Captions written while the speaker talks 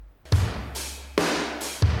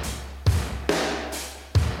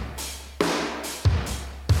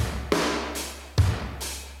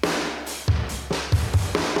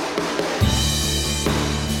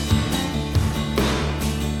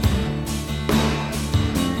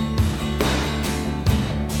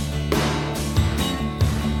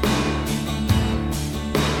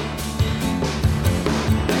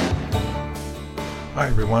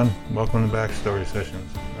everyone, welcome to Backstory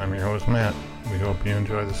Sessions. I'm your host Matt. We hope you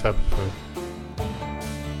enjoy this episode.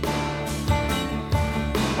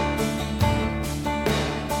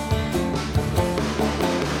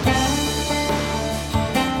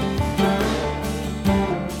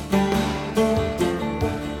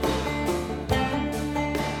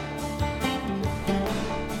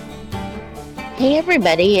 Hey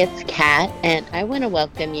everybody, it's Kat, and I want to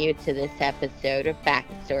welcome you to this episode of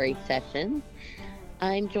Backstory Sessions.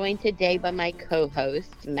 I'm joined today by my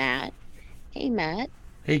co-host, Matt. Hey Matt.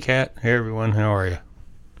 Hey Kat. Hey everyone, how are you?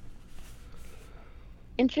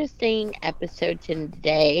 Interesting episode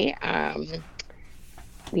today.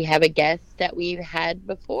 We have a guest that we've had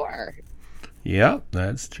before. Yep,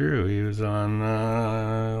 that's true. He was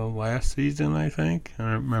on last season, I think.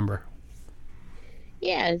 I don't remember.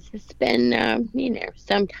 Yeah, it's been,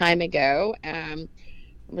 some time ago.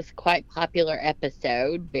 It was a quite popular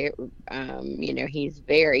episode. He's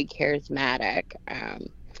very charismatic.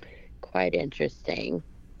 Quite interesting.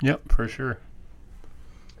 Yep, for sure.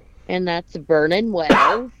 And that's Vernon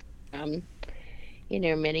Wells.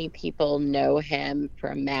 Many people know him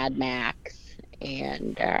from Mad Max.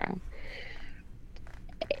 And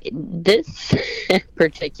this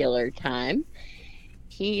particular time,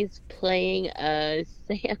 he's playing a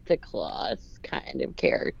Santa Claus kind of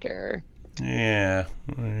character. Yeah,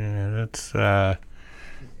 that's kind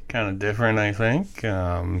of different, I think.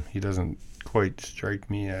 He doesn't quite strike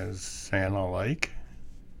me as Santa-like.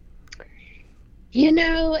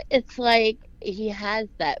 It's like he has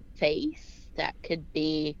that face that could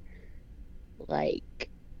be like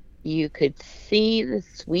you could see the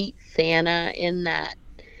sweet Santa in that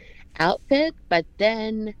outfit, but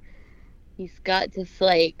then he's got just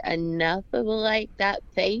like enough of like that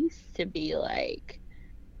face to be like,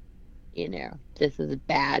 this is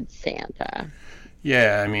bad Santa.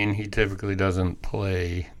 Yeah, I mean, he typically doesn't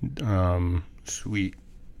play sweet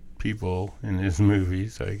people in his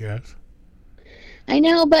movies, I guess. I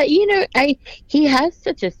know, but he has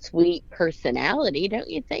such a sweet personality, don't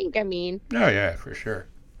you think? I mean, oh yeah, for sure.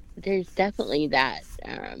 There's definitely that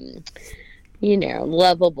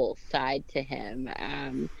lovable side to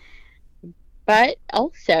him. But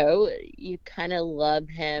also you kind of love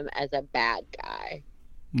him as a bad guy.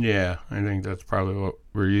 Yeah, I think that's probably what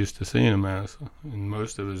we're used to seeing him as in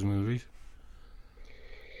most of his movies.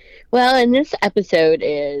 Well, and this episode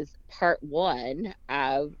is part one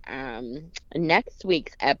of next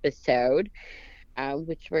week's episode,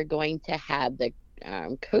 which we're going to have the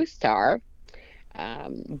co-star,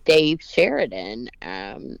 Dave Sheridan,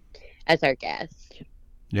 as our guest.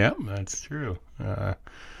 Yeah, that's true.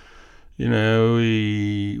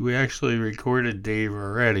 We actually recorded Dave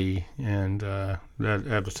already, and that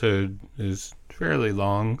episode is fairly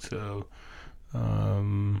long, so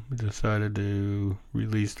we decided to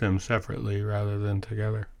release them separately rather than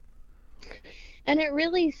together. And it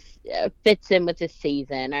really fits in with the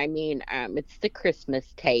season. I mean, it's the Christmas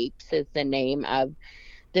Tapes is the name of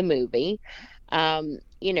the movie.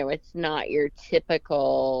 It's not your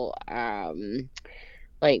typical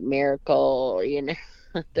like Miracle,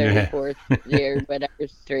 34th year, whatever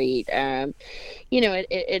street.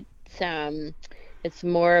 It's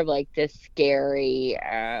more of like this scary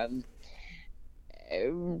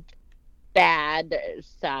bad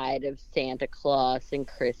side of Santa Claus and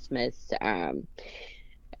Christmas. I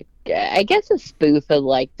guess a spoof of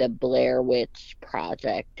like the Blair Witch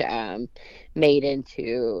Project, made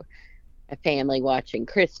into a family watching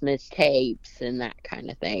Christmas tapes and that kind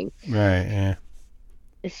of thing. Right, yeah.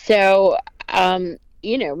 So,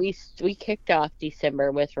 we kicked off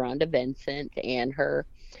December with Rhonda Vincent and her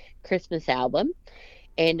Christmas album.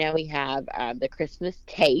 And now we have the Christmas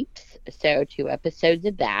tapes. So 2 episodes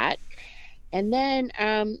of that. And then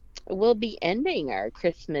we'll be ending our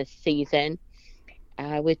Christmas season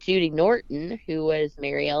with Judy Norton, who was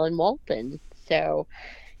Mary Ellen Walton. So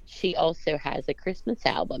she also has a Christmas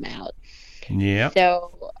album out. Yeah.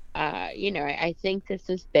 So, I think this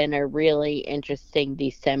has been a really interesting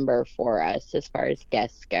December for us as far as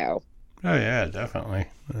guests go. Oh, yeah, definitely.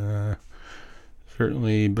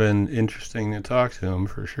 Certainly been interesting to talk to him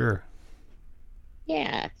for sure.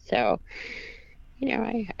 Yeah, so,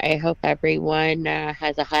 I hope everyone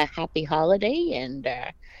has a happy holiday, and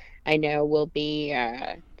I know we'll be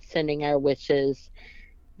sending our wishes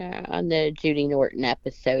on the Judy Norton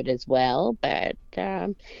episode as well, but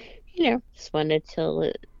just wanted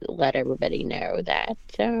to let everybody know that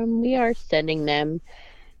we are sending them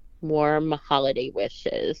warm holiday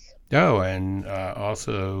wishes. Oh, and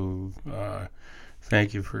also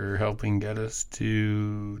thank you for helping get us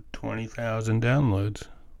to 20,000 downloads.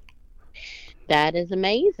 That is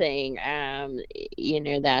amazing.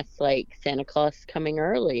 That's like Santa Claus coming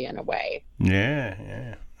early in a way. Yeah,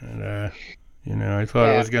 yeah. And, I thought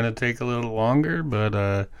it So, was going to take a little longer,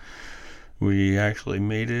 but we actually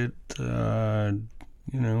made it,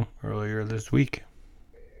 earlier this week.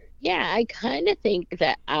 yeah, I kind of think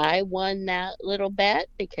that I won that little bet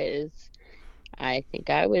because I think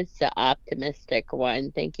I was the optimistic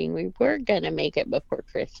one, thinking we were going to make it before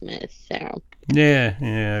Christmas. So, Yeah,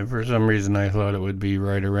 yeah. For some reason, I thought it would be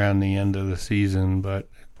right around the end of the season, but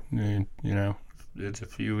it's a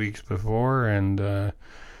few weeks before, and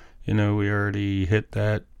we already hit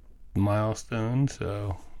that milestone.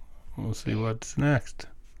 So we'll see what's next.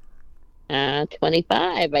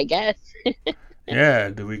 25, I guess. Yeah,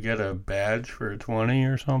 do we get a badge for 20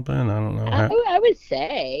 or something? I don't know. I would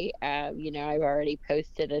say, I've already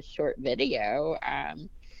posted a short video.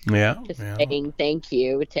 Yeah, Just yeah. saying thank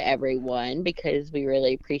you to everyone because we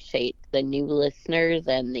really appreciate the new listeners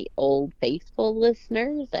and the old faithful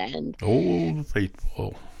listeners and Old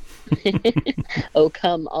faithful. oh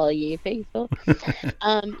come all ye faithful.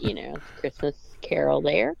 Christmas carol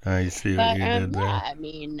there. I see what But you did yeah, there. I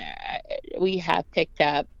mean, we have picked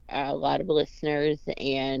up a lot of listeners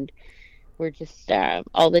and we're just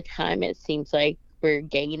all the time it seems like we're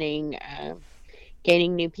gaining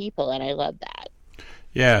new people and I love that.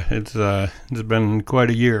 Yeah, it's been quite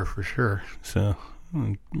a year for sure. So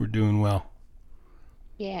we're doing well.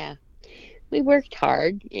 Yeah. We worked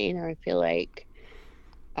hard. I feel like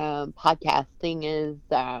podcasting is,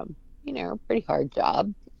 a pretty hard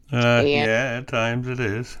job. And Yeah, at times it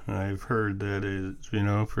is. I've heard that it's,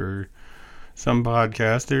 for some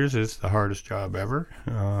podcasters, it's the hardest job ever.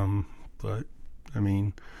 But I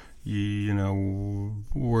mean,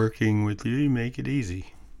 working with you make it easy.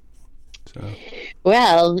 So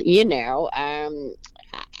well,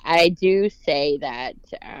 I do say that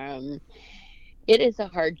it is a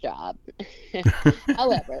hard job.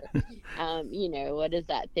 However, what is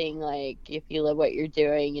that thing like? If you love what you're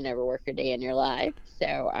doing, you never work a day in your life.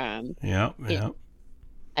 So, yeah, you know, yeah.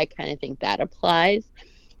 I kind of think that applies.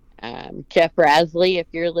 Jeff Rasley, if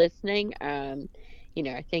you're listening, I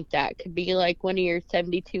think that could be like one of your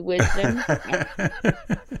 72 wisdoms.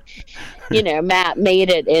 Matt made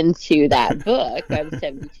it into that book of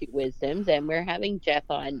 72 wisdoms, and we're having Jeff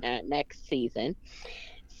on next season.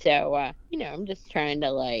 So, I'm just trying to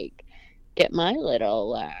like get my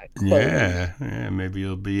little quote in. Yeah, yeah. Maybe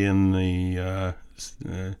you'll be in the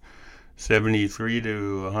 73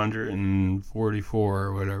 to 144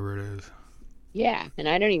 or whatever it is. Yeah, and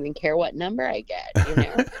I don't even care what number I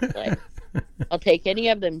get. Like I'll take any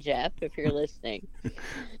of them, Jeff, if you're listening.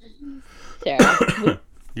 So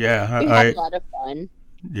Yeah, we have a lot of fun.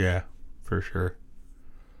 yeah, for sure.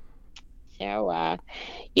 So,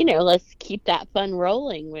 let's keep that fun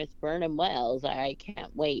rolling with Vernon Wells. I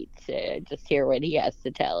can't wait to just hear what he has to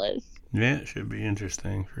tell us. Yeah, it should be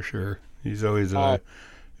interesting for sure. He's always Uh,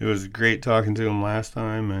 it was great talking to him last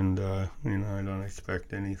time, and I don't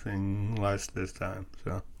expect anything less this time.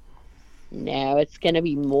 So no, it's going to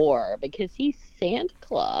be more because he's Santa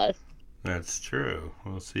Claus. that's true.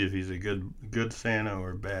 We'll see if he's a good Santa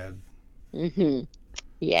or bad. Hmm.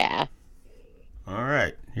 Yeah. All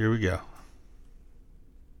right, here we go.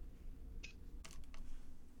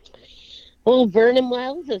 Well, Vernon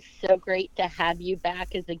Wells, it's so great to have you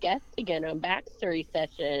back as a guest again on Backstory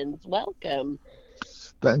Sessions. Welcome.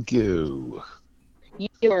 Thank you.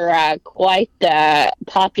 You were quite a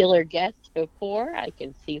popular guest before. I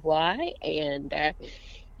can see why. And,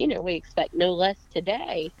 we expect no less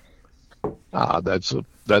today.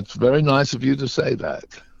 That's very nice of you to say that.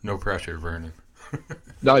 No pressure, Vernon.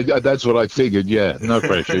 No, that's what I figured. Yeah, no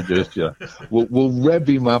pressure. Just we'll rev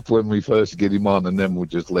him up when we first get him on, and then we'll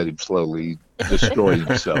just let him slowly destroy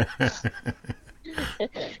himself.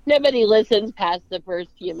 Nobody listens past the first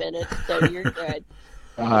few minutes, so you're good.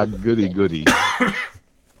 Goody.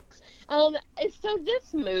 So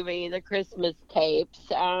this movie, The Christmas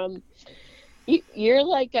Tapes, you're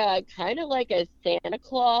like a kind of like a Santa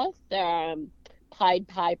Claus, Pied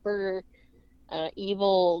Piper,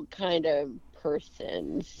 evil kind of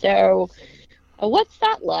person. So, what's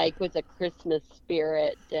that like with the Christmas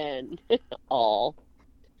spirit and all?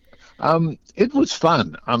 It was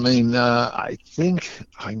fun. I mean, I think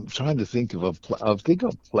I'm trying to think of I think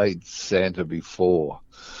I've played Santa before,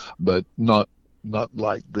 but not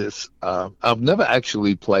like this. I've never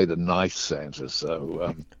actually played a nice Santa,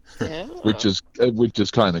 so Yeah. which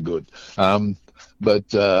is kind of good. But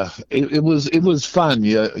it was fun.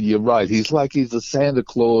 You're right. He's a Santa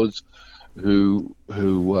Claus who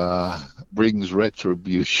brings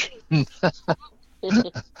retribution.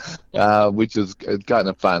 which is kind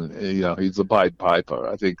of fun. You know, he's the Pied Piper.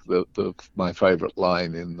 I think the my favorite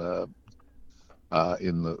line in the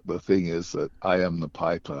thing is that I am the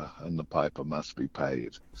piper and the piper must be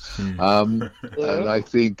paid. Hmm. And I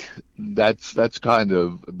think that's kind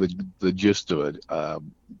of the gist of it.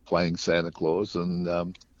 Playing Santa Claus,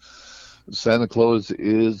 and Santa Claus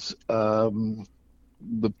is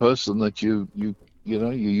the person that you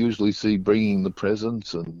usually see bringing the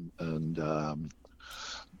presents and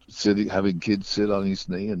sitting, having kids sit on his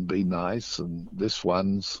knee and be nice. And this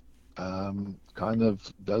one's kind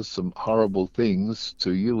of does some horrible things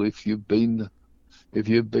to you if you've been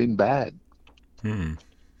bad. Hmm.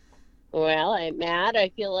 Well, I'm mad. I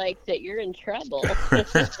feel like that you're in trouble.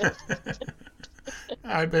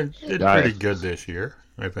 I've been did I, pretty good this year,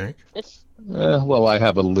 I think. well, I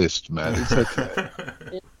have a list, Matt. It's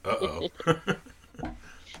okay. Uh-oh.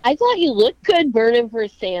 I thought you looked good burning for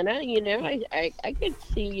Santa. You know, I could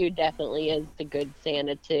see you definitely as the good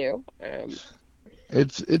Santa too.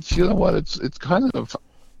 It's you know what it's kind of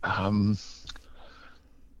um,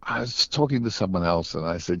 I was talking to someone else and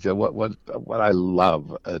I said, yeah, what I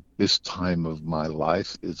love at this time of my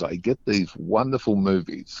life is I get these wonderful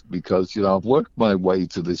movies because, I've worked my way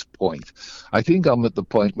to this point. I think I'm at the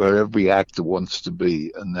point where every actor wants to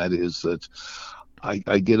be, and that is that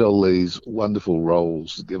I get all these wonderful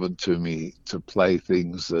roles given to me to play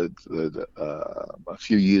things that a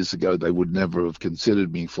few years ago they would never have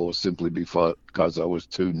considered me for, simply because I was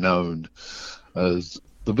too known as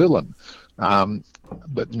the villain. Um,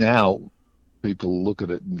 but now people look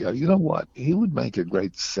at it and go, you know what? He would make a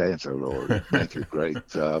great Santa, or he'd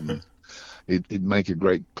make a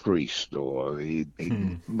great priest, or he'd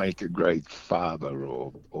Hmm. make a great father,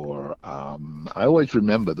 I always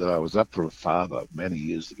remember that I was up for a father many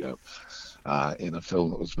years ago in a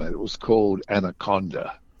film that was made. It was called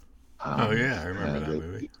Anaconda, Oh um, yeah, I remember and that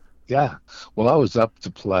movie. yeah, well, I was up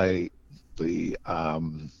to play the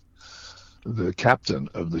captain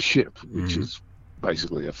of the ship, which Hmm. is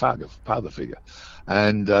basically a father figure,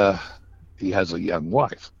 and he has a young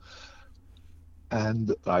wife.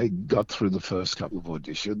 And I got through the first couple of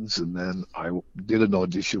auditions, and then I did an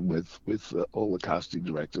audition with all the casting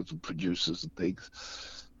directors and producers and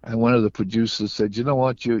things. And one of the producers said, "You know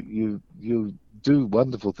what? You do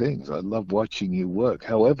wonderful things. I love watching you work.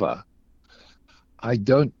 However, I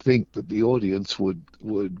don't think that the audience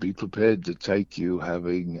would be prepared to take you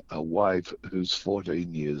having a wife who's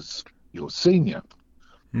 14 years your senior."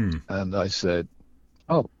 Hmm. And I said,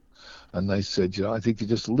 "Oh." And they said, I think you're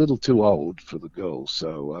just a little too old for the girls.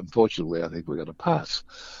 So unfortunately, I think we're going to pass.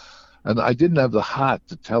 And I didn't have the heart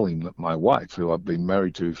to tell him that my wife, who I've been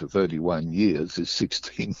married to for 31 years, is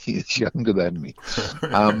 16 years younger than me.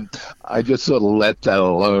 Um, I just sort of let that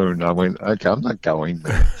alone. I went, okay, I'm not going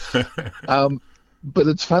there. Um, but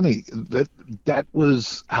it's funny that that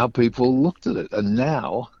was how people looked at it. And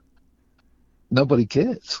now nobody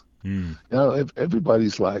cares. Hmm. If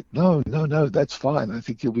everybody's like, no, no, no, that's fine. I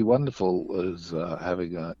think you'll be wonderful as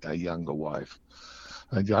having a younger wife.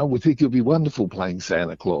 And I would think you'll be wonderful playing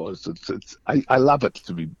Santa Claus. I love it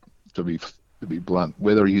to be to be blunt.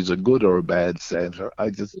 Whether he's a good or a bad Santa,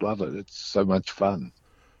 I just love it. It's so much fun.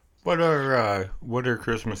 What are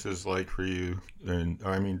Christmases like for you? And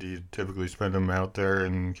I mean, do you typically spend them out there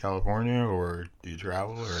in California, or do you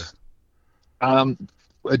travel, or? Um,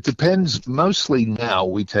 it depends. Mostly now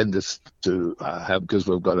we tend to have, because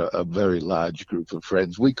we've got a very large group of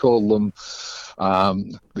friends. We call them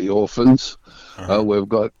the orphans. Uh-huh. We've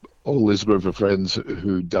got all this group of friends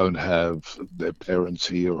who don't have their parents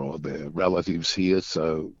here or their relatives here.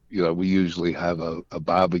 So, we usually have a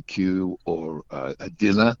barbecue or a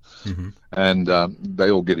dinner, Hmm. and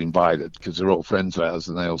they all get invited because they're all friends of ours,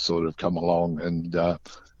 and they all sort of come along, and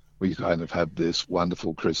we kind of have this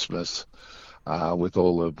wonderful Christmas with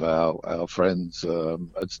all of our friends.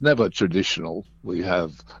 It's never traditional. We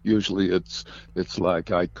have usually it's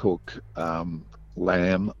like I cook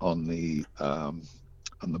lamb on the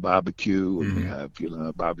barbecue, and we Hmm. have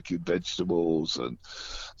barbecued vegetables, and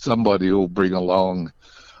somebody will bring along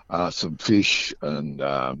some fish, and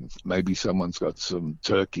maybe someone's got some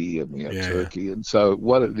turkey, and we have Yeah, yeah, turkey. And so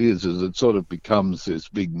what it is it sort of becomes this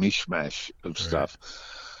big mishmash of right. stuff.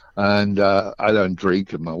 And I don't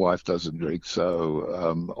drink, and my wife doesn't drink,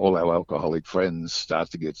 so all our alcoholic friends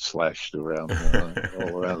start to get slashed around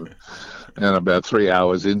all around. And about 3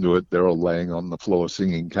 hours into it, they're all laying on the floor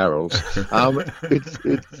singing carols.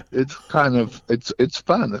 It's kind of it's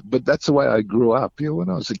fun, but that's the way I grew up. When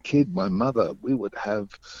I was a kid, my mother, we would have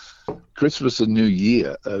Christmas and New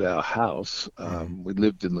Year at our house. Hmm. We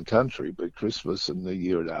lived in the country, but Christmas and New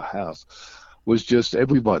Year at our house was just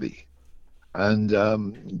everybody. and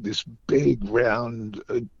this big round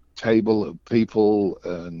table of people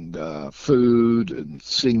and food and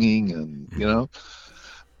singing and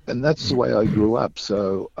and that's the way I grew up.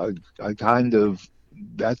 So I kind of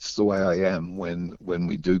that's the way I am when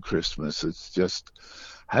we do Christmas. It's just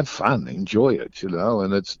have fun, enjoy it,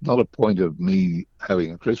 and it's not a point of me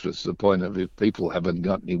having a Christmas. It's a point of if people haven't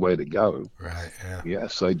got anywhere to go. Right. Yeah.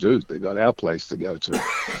 Yes, they do. They got our place to go to.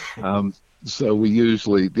 Um, so we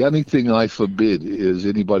usually, the only thing I forbid is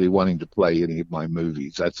anybody wanting to play any of my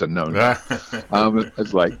movies. That's a no-no.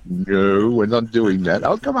 It's like, no, we're not doing that.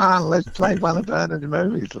 Oh, come on, let's play one of Bernard's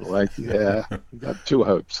movies. Like, yeah, we got two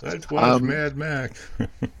hopes. Let's watch Mad Max.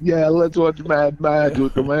 Yeah, let's watch Mad Max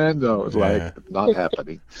with Commando. It's like not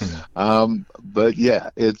happening. But yeah,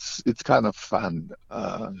 it's kind of fun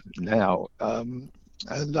now,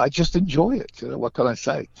 and I just enjoy it. What can I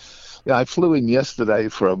say? Yeah, I flew in yesterday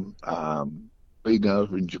from being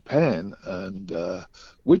over in Japan, and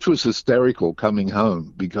which was hysterical coming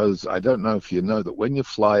home because I don't know if you know that when you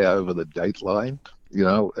fly over the date line,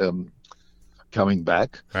 coming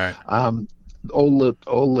back, Right. All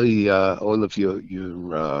of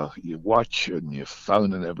your watch and your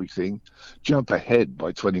phone and everything jump ahead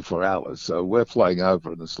by 24 hours. So we're flying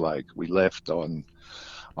over, and it's like we left on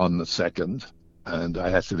the second, and I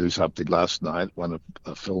had to do something last night.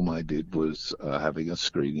 A film I did was having a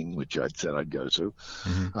screening, which I'd said I'd go to.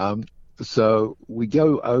 Mm-hmm. So we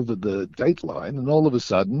go over the date line, and all of a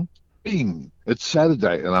sudden, bing! It's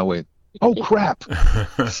Saturday, and I went, "Oh crap!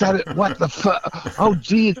 Saturday! What the fuck? Oh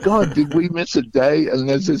dear God! Did we miss a day?" And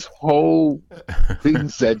there's this whole thing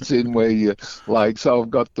sets in where you like. So I've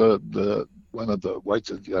got the one of the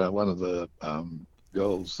waiters, one of the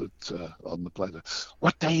girls that on the platter.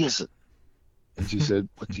 What day is it? And she said,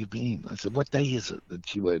 "What do you mean?" I said, "What day is it?" And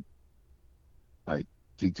she went, "I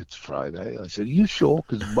think it's Friday." I said, "Are you sure?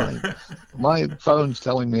 Because my phone's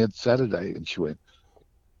telling me it's Saturday." And she went,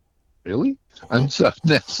 "Really?" And so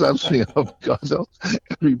now suddenly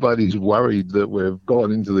everybody's worried that we've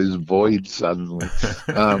gone into this void suddenly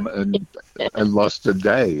and lost a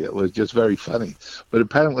day. It was just very funny. But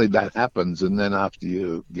apparently that happens, and then after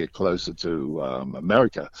you get closer to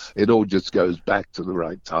America, it all just goes back to the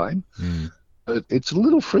right time. Mm. But it's a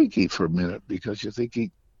little freaky for a minute because you're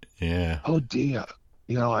thinking, Yeah. "Oh dear,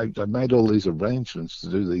 I made all these arrangements to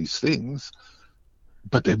do these things,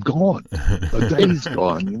 but they're gone. The day's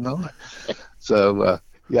gone, So,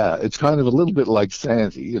 yeah, it's kind of a little bit like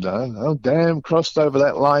Santa, Oh, damn, crossed over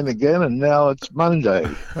that line again, and now it's Monday.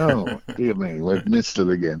 Oh, dear me, we've missed it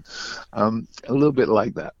again. A little bit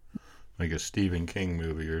like that. Like a Stephen King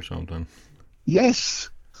movie or something.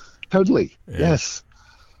 Yes, totally. Yeah. Yes.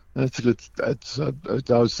 That's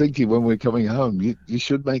I was thinking when we're coming home, you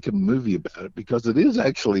should make a movie about it because it is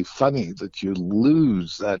actually funny that you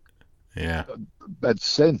lose that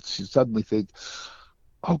sense. You suddenly think,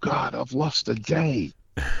 "Oh God, I've lost a day.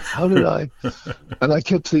 How did I?" And I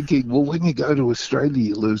kept thinking, well, when you go to Australia,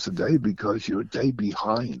 you lose a day because you're a day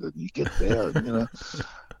behind, and you get there,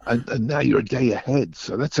 and now you're a day ahead,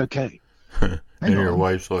 so that's okay. And your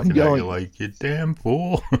wife's looking at you like, "You damn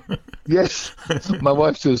fool." Yes, my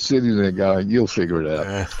wife's just sitting there going, "You'll figure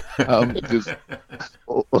it out,"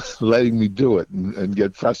 just letting me do it and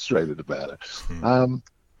get frustrated about it.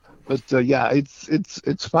 But yeah,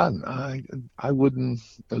 it's fun. I wouldn't,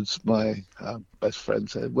 as my best friend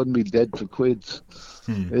said, wouldn't be dead for quids.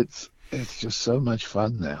 It's just so much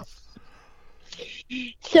fun now.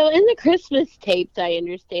 So in the Christmas tapes, I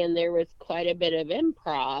understand there was quite a bit of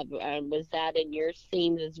improv. Was that in your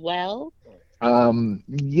scenes as well?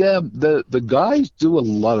 Yeah, the guys do a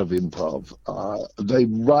lot of improv. They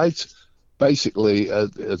write. Basically,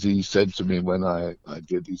 as he said to me when I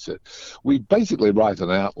did, he said, we basically write an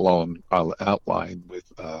outline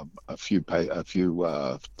with a few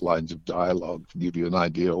lines of dialogue to give you an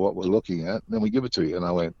idea of what we're looking at, and then we give it to you. And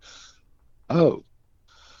I went, "Oh,"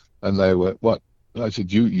 and they went, "What?" And I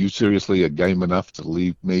said, "You seriously are game enough to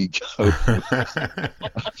leave me go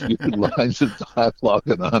a few lines of dialogue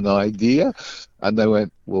and an idea?" And they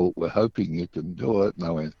went, "Well, we're hoping you can do it." And I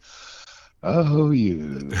went, "Oh,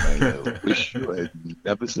 I wish you had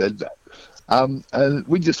never said that." And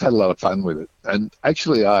we just had a lot of fun with it. And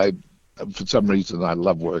actually, for some reason, I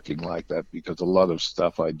love working like that because a lot of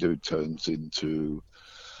stuff I do turns into,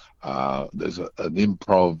 there's an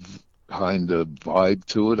improv kind of vibe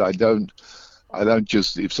to it. I don't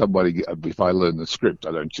just, if I learn the script,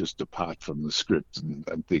 I don't just depart from the script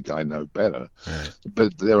and think I know better. Right.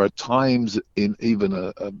 But there are times in even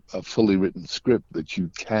a fully written script that you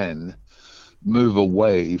can move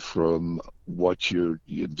away from what you're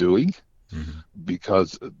doing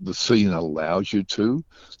because the scene allows you to,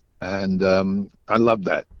 And I love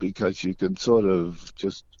that because you can sort of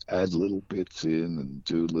just add little bits in and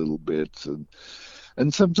do little bits,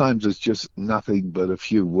 and sometimes it's just nothing but a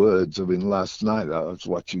few words. I mean, last night I was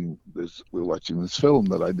watching this. We were watching this film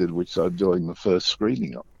that I did, which I'm doing the first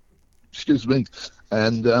screening of. Excuse me,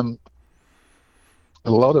 and a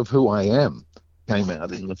lot of who I am came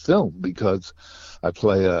out in the film because I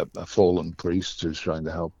play a fallen priest who's trying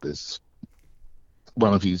to help this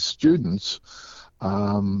one of his students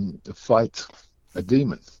fight a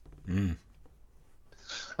demon. Mm.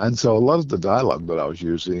 And so a lot of the dialogue that I was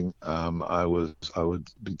using, I would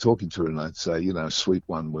be talking to her and I'd say, sweet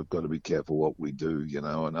one, we've got to be careful what we do, and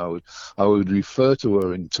I would refer to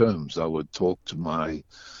her in terms. I would talk to my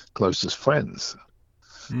closest friends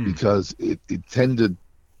because it tended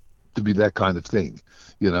to be that kind of thing,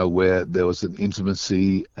 where there was an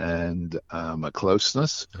intimacy and a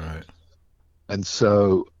closeness. Right. And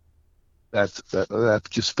so that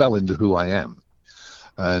just fell into who I am.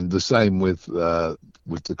 And the same with the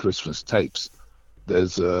Christmas tapes.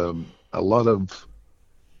 There's a lot of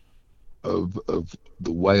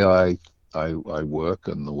the way I work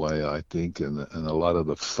and the way I think and a lot of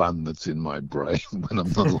the fun that's in my brain when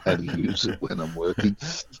I'm not allowed to use it when I'm working.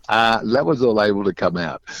 That was all able to come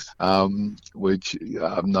out, which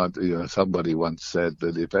I'm not, somebody once said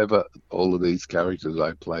that if ever all of these characters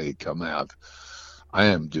I play come out, I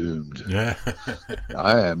am doomed. Yeah.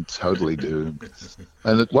 I am totally doomed.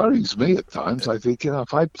 And it worries me at times. I think,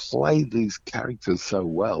 if I play these characters so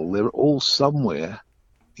well, they're all somewhere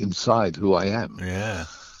inside who I am. Yeah.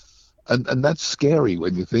 And that's scary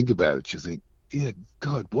when you think about it. You think, yeah,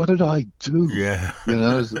 God, what did I do? Yeah.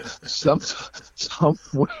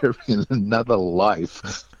 Somewhere in another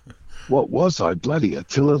life. What was I? Bloody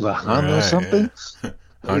Attila the Hun or something? Yeah.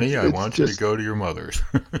 Honey, I want you to go to your mother's.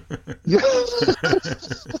 Yeah.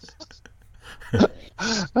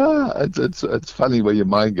 It's funny where your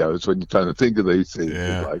mind goes when you're trying to think of these things.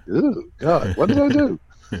 Yeah. It's like, oh, God, what did I do?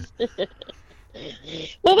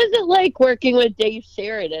 What was it like working with Dave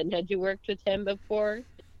Sheridan? Had you worked with him before?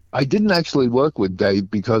 I didn't actually work with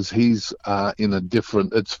Dave because he's in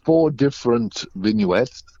it's 4 different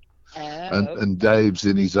vignettes. And Dave's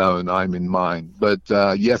in his own, I'm in mine. But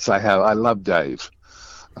yes, I have. I love Dave.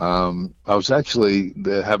 I was actually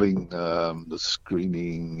there having the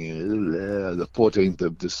screening the 14th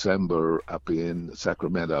of December up in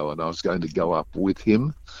Sacramento, and I was going to go up with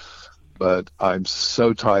him. But I'm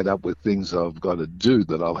so tied up with things I've got to do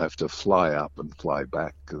that I'll have to fly up and fly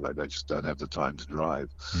back because I just don't have the time to drive.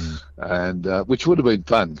 And which would have been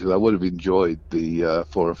fun because I would have enjoyed the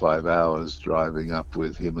 4 or 5 hours driving up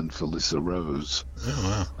with him and Felissa Rose.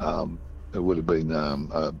 Oh, wow. It would have been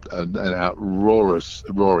an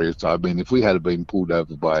outrageous. I mean, if we had been pulled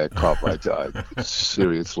over by a cop,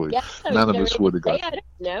 seriously, none of us would have got. I don't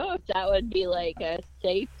know if that would be like a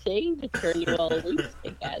safe thing to turn you all loose, I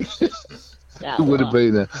guess. It would have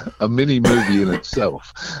been a mini movie in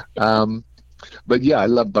itself. But yeah, I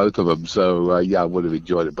love both of them. So yeah, I would have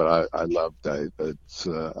enjoyed it. But I love Dave.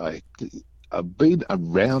 I've been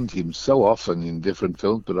around him so often in different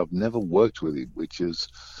films, but I've never worked with him, which is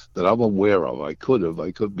that I'm aware of. I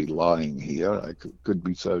could be lying here. I could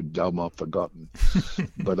be so dumb I've forgotten.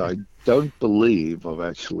 But I don't believe I've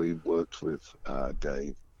actually worked with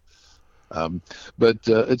Dave. But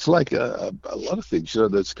it's like a lot of things.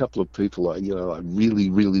 There's a couple of people I really,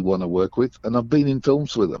 really want to work with, and I've been in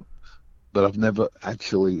films with them, but I've never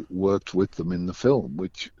actually worked with them in the film,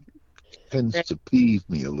 which tends to peeve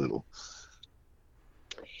me a little.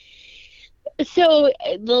 So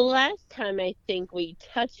the last time I think we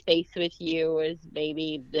touched base with you was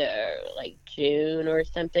maybe June or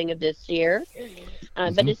something of this year.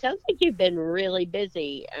 But it sounds like you've been really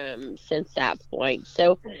busy since that point.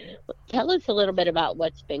 So tell us a little bit about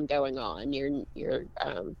what's been going on, your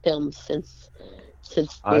films since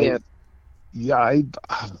June.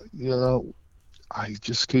 I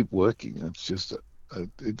just keep working. It's just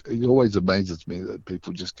it always amazes me that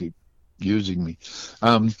people just keep using me,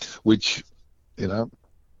 which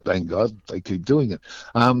thank God they keep doing it.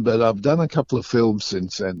 But I've done a couple of films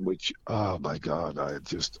since then, which, oh my God, I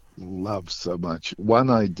just love so much. One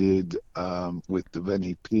I did with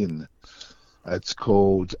Deveni Pin. It's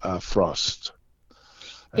called Frost.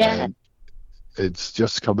 Yeah. And it's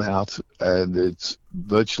just come out, and it's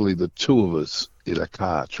virtually the 2 of us in a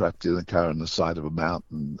car, trapped in a car on the side of a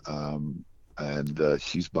mountain. And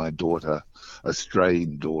she's my daughter, a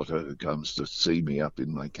straying daughter who comes to see me up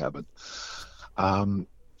in my cabin. And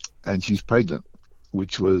she's pregnant,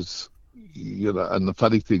 which was, and the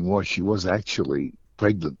funny thing was she was actually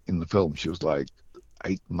pregnant in the film. She was like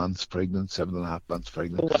 8 months pregnant, 7.5 months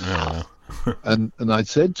pregnant. Wow. And I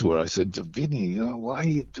said to her, I said, Vinny, why are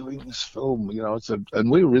you doing this film? And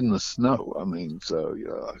we were in the snow. I mean, so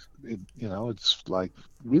it's like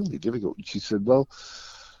really difficult. And she said, well,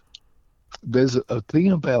 there's a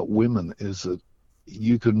thing about women is that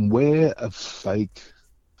you can wear a fake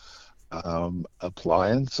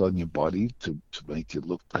appliance on your body to make you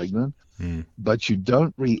look pregnant, but you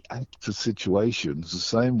don't react to situations the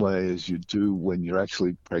same way as you do when you're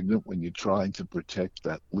actually pregnant, when you're trying to protect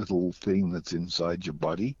that little thing that's inside your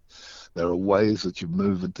body. There are ways that you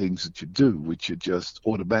move and things that you do which are just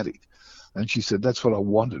automatic. And she said, that's what I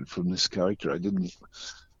wanted from this character. I didn't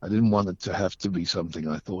want it to have to be something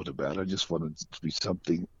I thought about. I just wanted it to be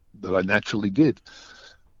something that I naturally did.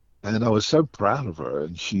 And I was so proud of her,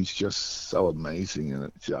 and she's just so amazing.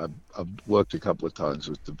 And I've worked a couple of times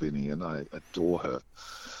with Davini, and I adore her.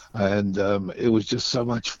 And it was just so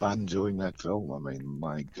much fun doing that film. I mean,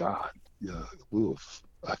 my God,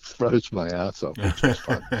 I froze my ass off, which was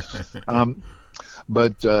fun.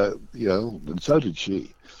 But and so did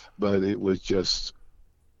she. But it was just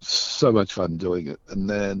so much fun doing it. And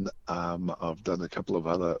then I've done a couple of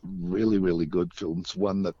other really, really good films.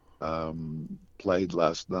 One that played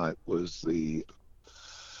last night was the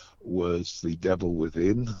Devil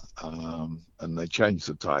Within, and they changed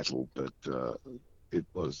the title, but it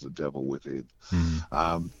was The Devil Within.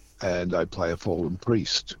 And I play a fallen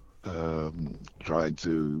priest trying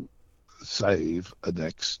to save an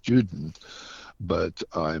ex-student, but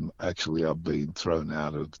I've been thrown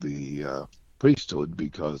out of the priesthood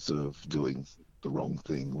because of doing the wrong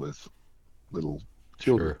thing with little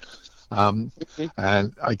children. Sure.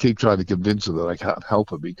 And I keep trying to convince her that I can't help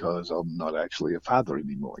her because I'm not actually a father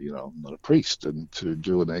anymore. I'm not a priest. And to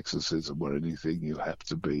do an exorcism or anything, you have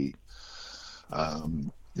to be,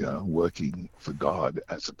 working for God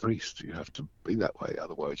as a priest. You have to be that way.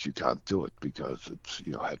 Otherwise, you can't do it because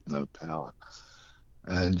you have no power.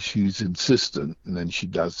 And she's insistent, and then she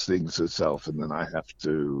does things herself, and then I have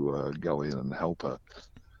to go in and help her,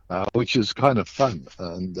 which is kind of fun.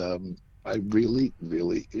 And I really,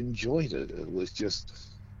 really enjoyed it. It was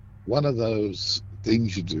just one of those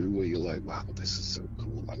things you do where you're like, wow, this is so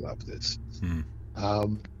cool. I love this.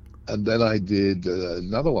 And then I did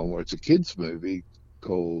another one where it's a kids movie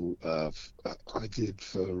called called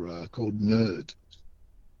Nerd,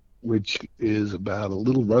 which is about a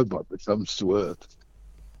little robot that comes to Earth.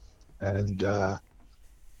 And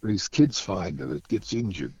these kids find that it gets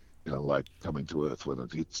injured, like coming to Earth when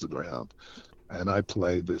it hits the ground. And I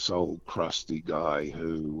played this old crusty guy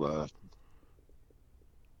who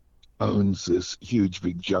owns this huge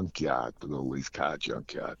big junkyard with all these car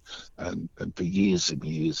junkyard. And for years and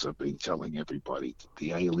years I've been telling everybody that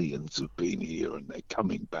the aliens have been here and they're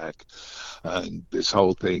coming back and this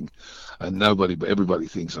whole thing. And everybody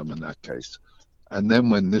thinks I'm a nutcase. And then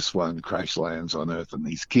when this one crash lands on Earth and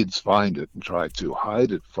these kids find it and try to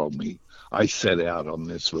hide it from me, I set out on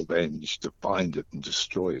this revenge to find it and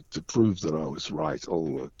destroy it, to prove that I was right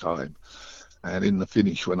all the time. And in the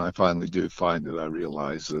finish, when I finally do find it, I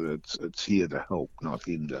realize that it's here to help, not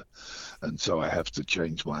hinder. And so I have to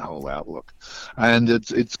change my whole outlook. And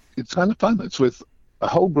it's kind of fun. It's with a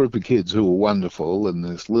whole group of kids who were wonderful, and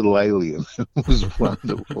this little alien who was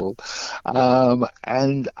wonderful.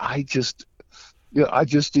 And I just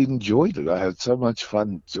enjoyed it. I had so much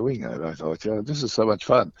fun doing it. I thought, this is so much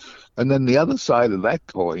fun. And then the other side of that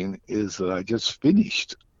coin is that I just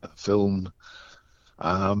finished a film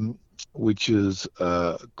which is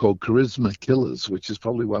called Charisma Killers, which is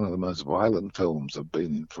probably one of the most violent films I've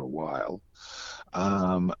been in for a while.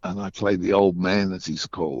 And I played the old man, as he's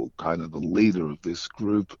called, kind of the leader of this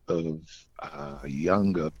group of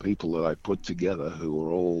younger people that I put together who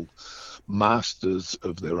are all masters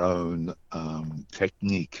of their own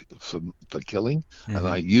technique for killing. Mm-hmm. And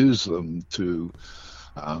I use them to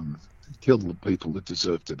kill the people that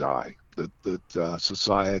deserve to die, that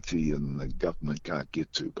society and the government can't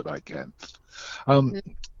get to, but I can.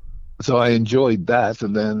 So I enjoyed that,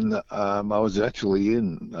 and then I was actually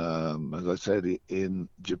as I said, in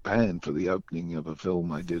Japan for the opening of a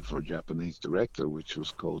film I did for a Japanese director, which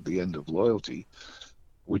was called The End of Loyalty,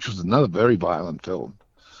 which was another very violent film.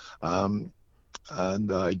 And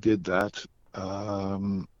I did that,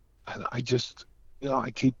 and I just,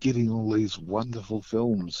 I keep getting all these wonderful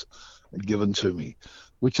films given to me,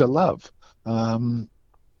 which I love. I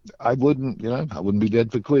wouldn't be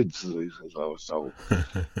dead for quids, as I was told.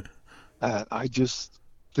 I just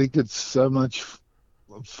think it's so much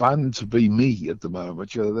fun to be me at the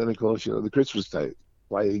moment. Then, of course, the Christmas Day,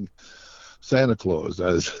 playing Santa Claus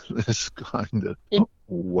as this kind of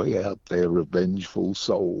way out there, revengeful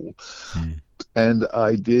soul. Hmm. And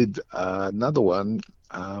I did another one,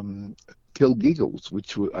 Kill Giggles,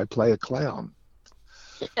 which I play a clown.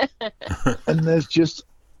 And there's just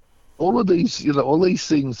all of these, all these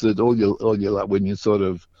things that all you like when you sort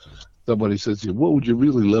of somebody says to you, what would you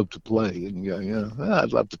really love to play? And you go,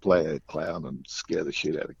 I'd love to play a clown and scare the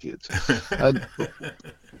shit out of kids. And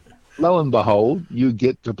lo and behold, you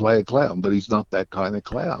get to play a clown, but he's not that kind of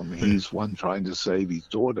clown. He's one trying to save his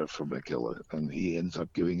daughter from a killer, and he ends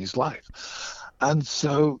up giving his life. And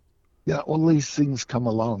so, all these things come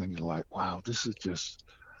along, and you're like, wow, this is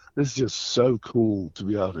just so cool to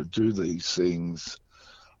be able to do these things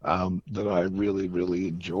that I really, really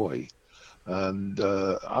enjoy. And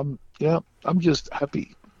I'm just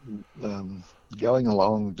happy going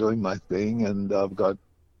along, doing my thing, and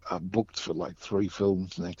I'm booked for like 3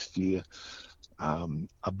 films next year.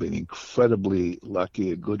 I've been incredibly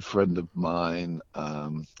lucky. A good friend of mine,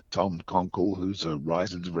 Tom Conkle, who's a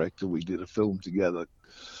writer-director, we did a film together,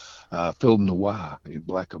 film noir in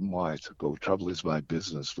black and white called Trouble Is My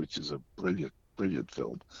Business, which is a brilliant, brilliant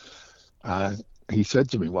film. He said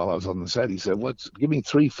to me while I was on the set, he said, give me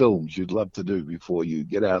 3 films you'd love to do before you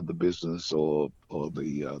get out of the business or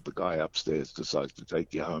the guy upstairs decides to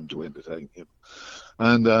take you home to entertain him.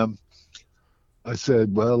 And I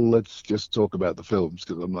said, well, let's just talk about the films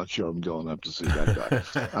because I'm not sure I'm going up to see that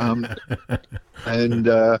guy.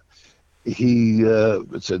 And he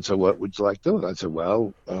said, so what would you like to do? And I said,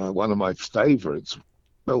 well, one of my favorites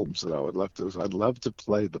films that I would love to is I'd love to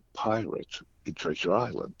play the pirate in Treasure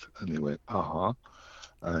Island. And he went, uh-huh.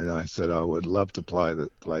 And I said, I would love to play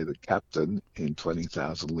the captain in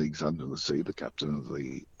 20,000 Leagues Under the Sea, the captain of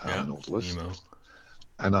the Nautilus.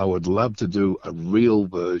 And I would love to do a real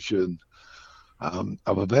version of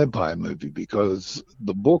a vampire movie, because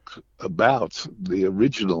the book about the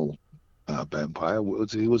original vampire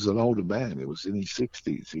he was an older man. It was in his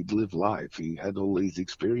 60s. He'd lived life. He had all these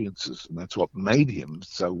experiences, and that's what made him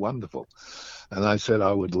so wonderful. And I said,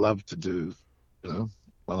 I would love to do,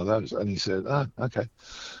 one of those. And he said, okay.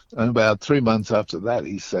 And about 3 months after that,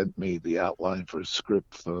 he sent me the outline for a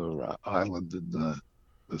script for Island in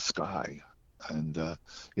the Sky. And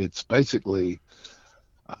it's basically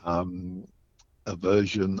a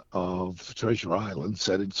version of Treasure Island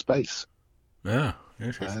set in space. Yeah,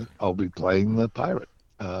 interesting. And I'll be playing the pirate.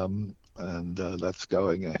 And that's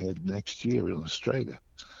going ahead next year in Australia.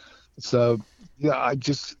 So,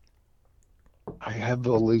 I have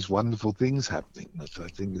all these wonderful things happening that I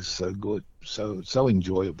think is so good, so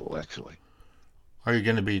enjoyable, actually. Are you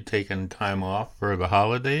going to be taking time off for the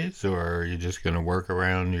holidays, or are you just going to work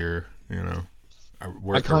around your,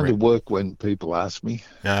 I kind of work when people ask me.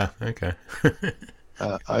 Yeah, okay.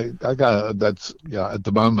 I got that's at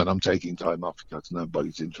the moment I'm taking time off because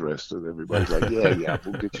nobody's interested. Everybody's like, yeah,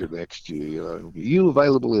 we'll get you next year. Are you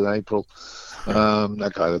available in April?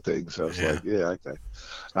 That kind of thing. So it's like, yeah, okay.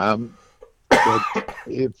 But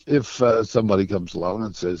if somebody comes along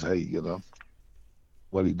and says, hey,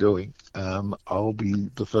 what are you doing? I'll be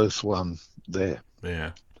the first one there.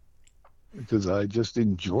 Yeah. Because I just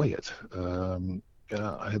enjoy it.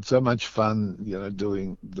 I had so much fun,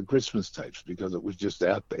 doing the Christmas tapes because it was just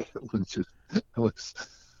out there. It was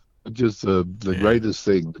just the greatest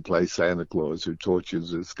thing to play Santa Claus who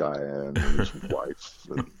tortures this guy and his wife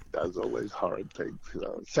and does all these horrid things.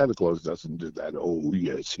 Santa Claus doesn't do that. Oh,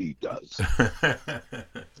 yes, he does.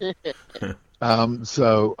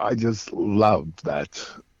 So I just loved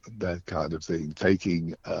that kind of thing,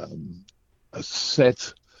 taking a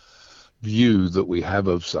set view that we have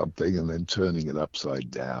of something and then turning it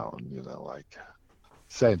upside down, like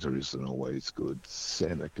Santa isn't always good.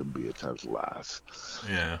 Santa can be a total ass.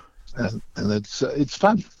 Yeah. And it's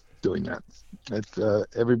fun doing that. It's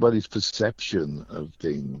everybody's perception of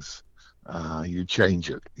things. You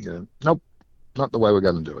change it. Nope, not the way we're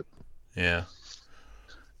going to do it. Yeah.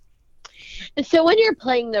 So when you're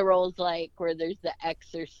playing the roles like where there's the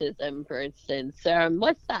exorcism, for instance,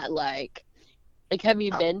 what's that like? Like, have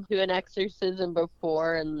you been to an exorcism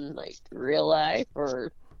before in like real life,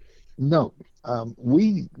 or? No,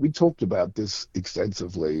 we talked about this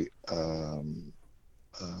extensively when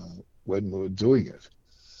we were doing it,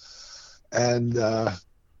 and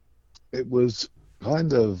it was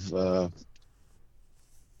kind of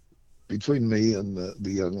between me and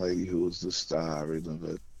the young lady who was the star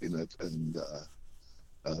in it, and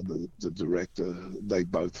the director. They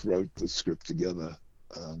both wrote the script together.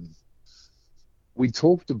 We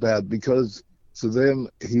talked about, because to them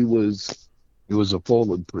he was a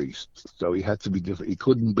fallen priest, so he had to be different. He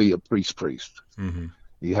couldn't be a priest. Mm-hmm.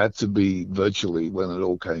 He had to be virtually, when it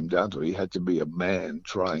all came down to it, he had to be a man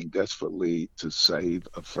trying desperately to save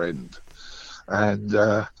a friend. And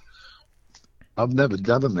I've never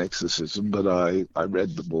done an exorcism, but I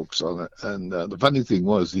read the books on it. And the funny thing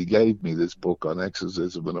was, he gave me this book on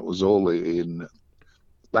exorcism, and it was all in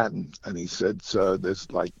Latin. And he said, so there's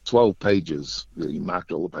like 12 pages. He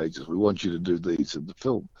marked all the pages. We want you to do these in the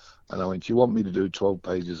film. And I went, you want me to do 12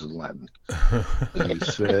 pages in Latin? And he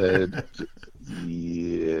said,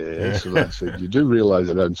 yes. And I said, you do realize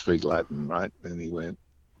I don't speak Latin, right? And he went,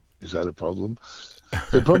 is that a problem?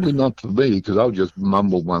 So probably not for me, because I'll just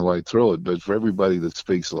mumble my way through it. But for everybody that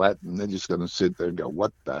speaks Latin, they're just going to sit there and go,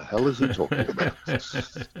 what the hell is he talking about?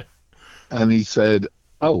 And he said,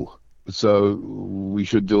 oh, so we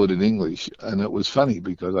should do it in English. And it was funny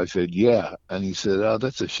because I said, yeah. And he said, oh,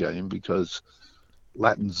 that's a shame because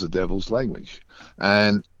Latin's the devil's language.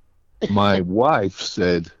 And my wife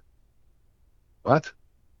said, what?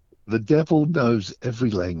 The devil knows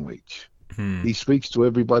every language. He speaks to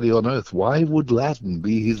everybody on earth. Why would Latin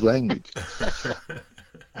be his language?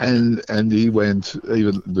 And he went,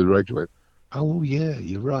 even the director went, oh, yeah,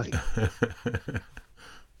 you're right.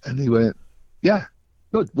 And he went, yeah,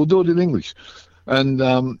 good, we'll do it in English. And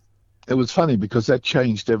it was funny because that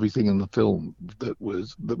changed everything in the film. That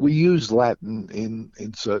we use Latin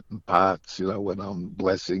in certain parts, when I'm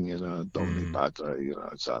blessing, Domini Patre,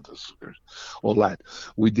 Sanctus, all that.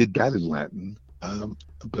 We did that in Latin.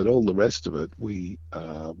 But all the rest of it we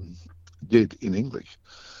did in English,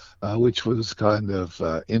 which was kind of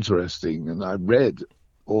interesting. And I read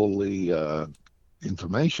all the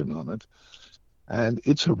information on it, and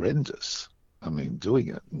it's horrendous. I mean, doing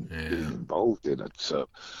it and being involved in it. So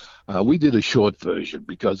we did a short version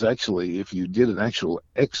because actually, if you did an actual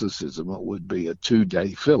exorcism, it would be a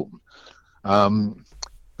 2-day film.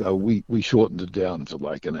 So we shortened it down to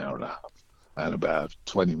like an hour and a half. And about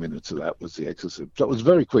 20 minutes of that was the exorcism. So it was a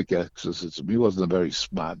very quick exorcism. He wasn't a very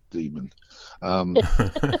smart demon.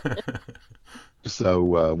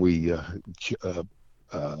 So we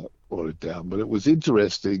brought it down. But it was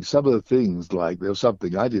interesting. Some of the things, like there was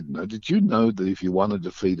something I didn't know. Did you know that if you want to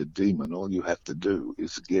defeat a demon, all you have to do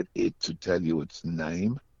is get it to tell you its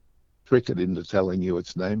name? Trick it into telling you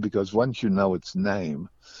its name, because once you know its name,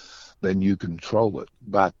 then you control it.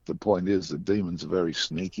 But the point is that demons are very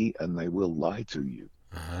sneaky and they will lie to you.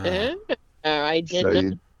 I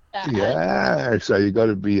didn't. Yeah, so you got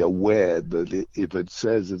to be aware that if it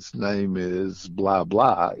says its name is blah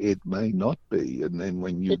blah, it may not be. And then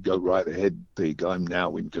when you go right ahead, think I'm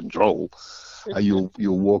now in control, you'll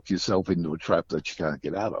walk yourself into a trap that you can't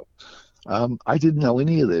get out of. I didn't know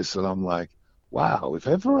any of this, and I'm like, wow, if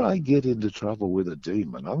ever I get into trouble with a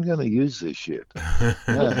demon, I'm going to use this shit.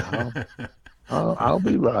 Yeah, I'll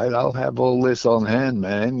be right. I'll have all this on hand,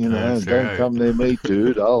 man. That's don't right. come near me,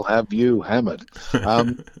 dude. I'll have you hammered.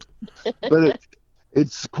 But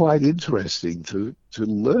it's quite interesting to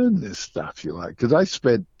learn this stuff, because I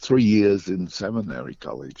spent 3 years in seminary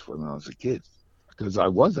college when I was a kid. Because I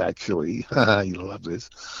was actually, you'll love this,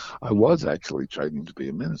 I was actually training to be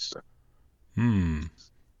a minister.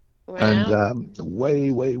 Wow. And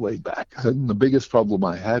way, way, way back. And the biggest problem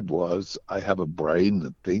I had was I have a brain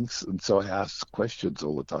that thinks, and so I asked questions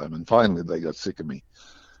all the time. And finally, they got sick of me.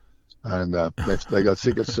 And they got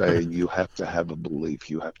sick of saying, you have to have a belief.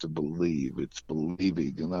 You have to believe. It's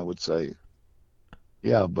believing. And I would say,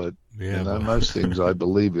 yeah, but most things I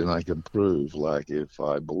believe in, I can prove. Like if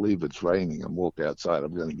I believe it's raining and walk outside,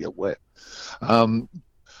 I'm going to get wet.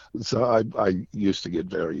 So I used to get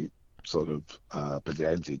very sort of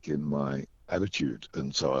pedantic in my attitude,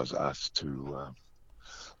 and so I was asked to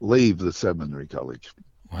leave the seminary college.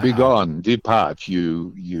 Wow. Be gone, depart,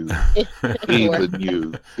 you heathen,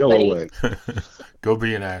 you go away. Go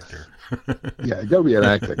be an actor. Yeah, go be an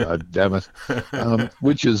actor, god damn it.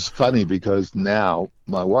 Which is funny because now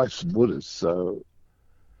my wife's Buddhist, so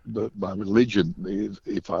my religion,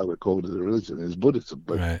 if I were called it a religion, is Buddhism.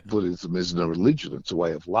 But Right. Buddhism isn't a religion; it's a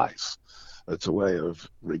way of life. It's a way of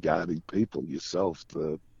regarding people, yourself,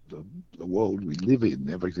 the world we live in,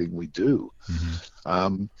 everything we do,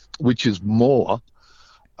 which is more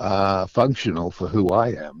functional for who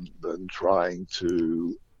I am than trying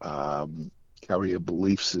to carry a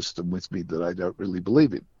belief system with me that I don't really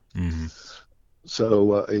believe in.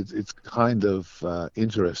 So it's kind of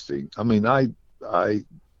interesting. I mean, I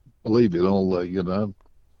believe in all the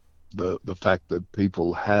fact that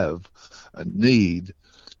people have a need.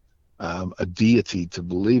 A deity to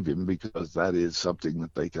believe in, because that is something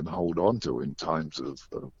that they can hold on to in times of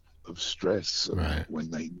stress, Right. when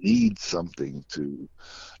they need something to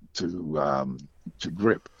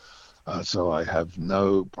grip. So I have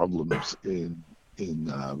no problems in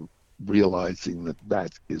in realizing that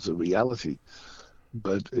that is a reality.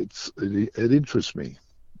 But it interests me,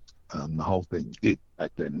 the whole thing did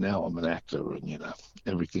back then. Now I'm an actor, and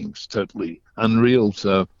everything's totally unreal.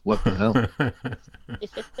 So what the hell?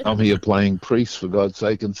 I'm here playing priest, for God's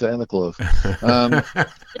sake, and Santa Claus.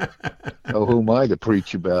 So who am I to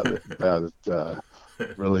preach about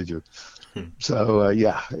religion? So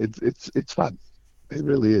yeah, it's fun. It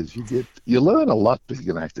really is. You learn a lot being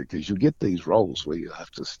an actor because you get these roles where you have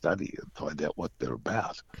to study and find out what they're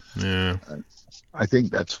about. Yeah. And I think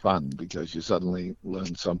that's fun because you suddenly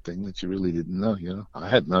learn something that you really didn't know. I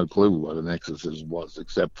had no clue what an exorcism was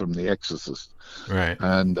except from The Exorcist, Right.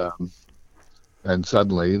 and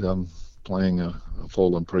suddenly I'm playing a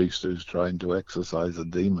fallen priest who's trying to exorcise a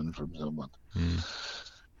demon from someone.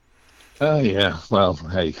 Oh yeah. Well,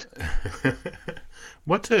 hey.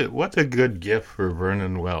 What's a good gift for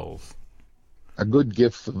Vernon Wells? A good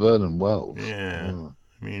gift for Vernon Wells. Yeah.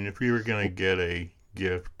 I mean, if you were gonna get a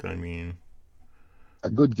gift, I mean, a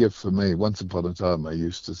good gift for me. Once upon a time, I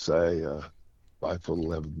used to say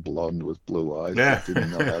 5'11" blonde with blue eyes. Yeah. I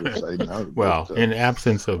didn't know how to say no. well, but, in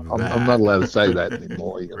absence of that, I'm not allowed to say that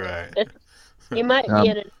anymore. right? You might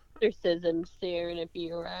get an exorcism soon if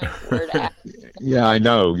you were to ask. Yeah, I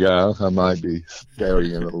know. Yeah, I might be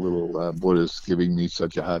staring at a little Buddhist giving me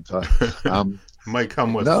such a hard time. Might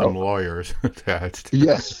come with no. some lawyers attached.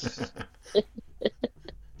 Yes.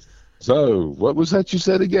 So, what was that you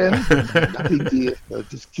said again? Nothing, dear.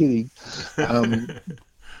 Just kidding.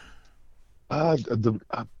 A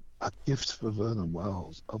gift for Vernon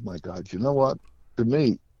Wells. Oh my God! You know what? To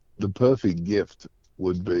me, the perfect gift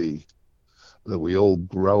would be that we all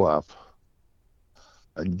grow up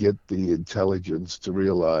and get the intelligence to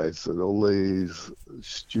realize that all these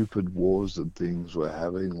stupid wars and things we're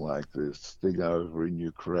having, like this thing over in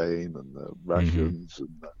Ukraine and the Russians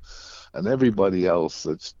and everybody else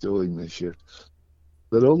that's doing this shit,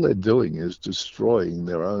 that all they're doing is destroying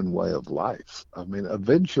their own way of life. I mean,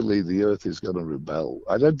 eventually the earth is going to rebel.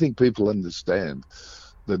 I don't think people understand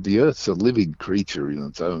that the earth's a living creature in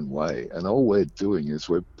its own way, and all we're doing is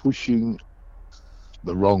we're pushing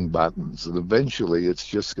the wrong buttons, and eventually it's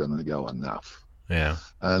just going to go enough. Yeah.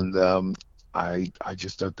 And I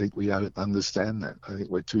just don't think we understand that. I think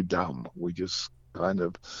we're too dumb. We just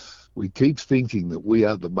we keep thinking that we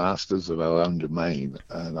are the masters of our own domain,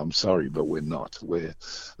 and I'm sorry, but we're not. We're,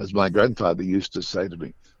 as my grandfather used to say to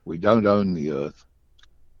me, we don't own the earth.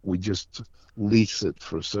 We just lease it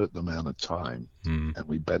for a certain amount of time, and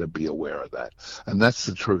we better be aware of that. And that's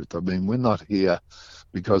the truth. I mean, we're not here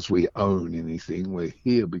because we own anything. We're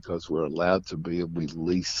here because we're allowed to be, and we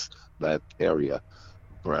lease that area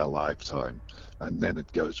for our lifetime, and then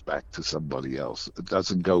it goes back to somebody else. It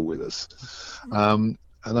doesn't go with us.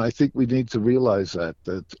 And I think we need to realize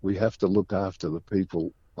that we have to look after the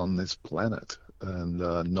people on this planet and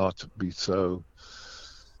not be so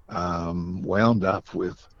wound up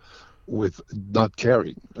with not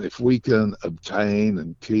caring. If we can obtain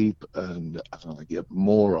and keep and get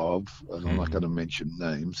more of, and I'm not going to mention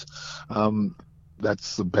names,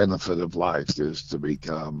 that's the benefit of life, is to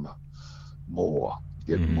become more,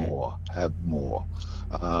 get more, have more.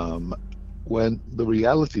 When the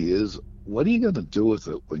reality is, what are you going to do with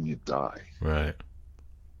it when you die? Right.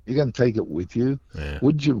 You're going to take it with you? Yeah.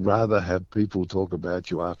 Would you rather have people talk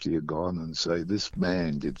about you after you're gone and say, this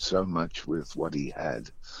man did so much with what he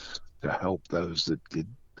had to help those that did?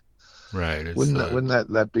 Right. Wouldn't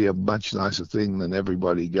that be a much nicer thing than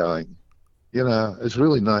everybody going, it's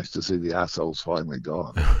really nice to see the assholes finally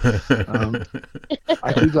gone.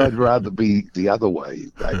 I think I'd rather be the other way,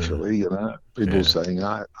 actually, people saying,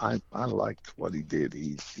 I liked what he did.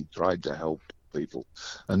 He tried to help people.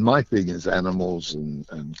 And my thing is animals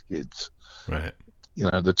and kids. Right.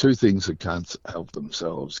 The two things that can't help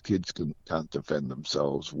themselves, kids can't defend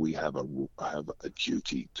themselves. We have a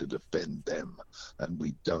duty to defend them, and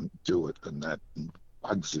we don't do it, and that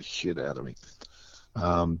bugs the shit out of me.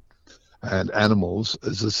 And animals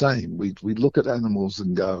is the same. We look at animals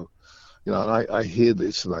and go, and I hear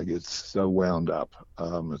this and I get so wound up.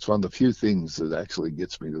 It's one of the few things that actually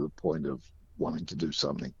gets me to the point of wanting to do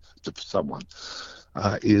something to someone,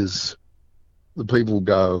 is the people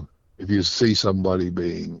go, if you see somebody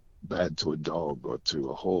being bad to a dog or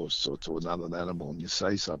to a horse or to another animal and you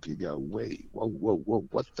say something, you go, wait, whoa,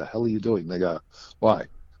 what the hell are you doing? They go, why?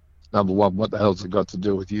 Number one, what the hell's it got to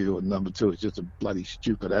do with you? And number two, it's just a bloody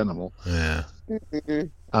stupid animal. Yeah.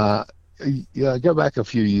 Go back a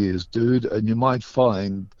few years, dude, and you might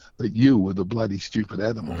find that you were the bloody stupid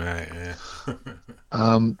animal. Right, yeah.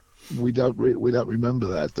 we don't remember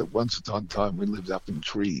that once upon a time we lived up in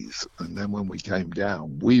trees, and then when we came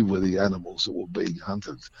down, we were the animals that were being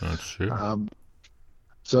hunted. That's true.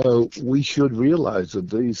 So we should realize that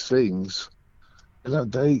these things,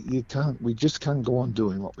 we just can't go on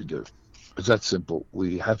doing what we do. It's that simple.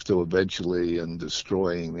 We have to eventually, and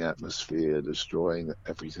destroying the atmosphere, destroying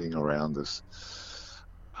everything around us.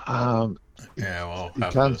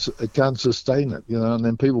 It can't sustain it, And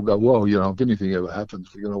then people go, well, if anything ever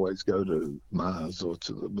happens, we can always go to Mars or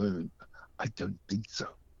to the moon. I don't think so.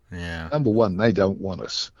 Yeah. Number one, they don't want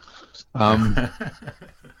us.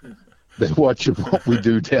 They're watching what we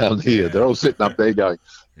do down here. They're all sitting up there going,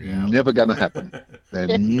 never going to happen.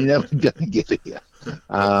 They're never going to get here.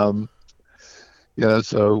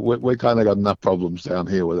 So we kind of got enough problems down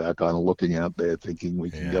here without kind of looking out there thinking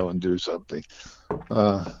we can go and do something.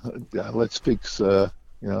 Let's fix, as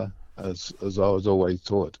I was always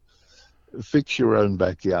taught, fix your own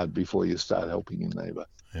backyard before you start helping your neighbor.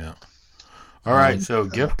 Yeah. All right, so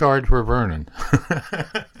gift cards for Vernon.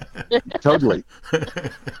 Totally.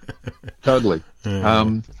 Yeah.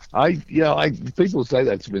 People say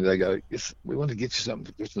that to me. They go, yes, we want to get you something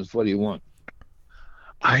for Christmas. What do you want?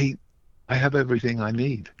 I have everything I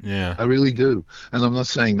need. Yeah. I really do. And I'm not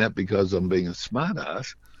saying that because I'm being a smart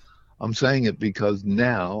ass. I'm saying it because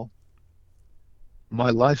now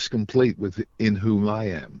my life's complete in whom I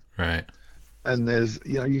am. Right. And there's,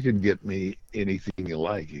 you can get me anything you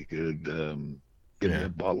like. You could give me a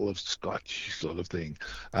bottle of scotch sort of thing.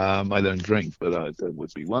 I don't drink, but that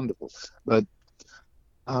would be wonderful. But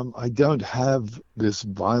I don't have this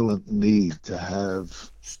violent need to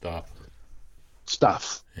have stuff.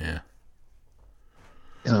 Yeah.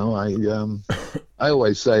 I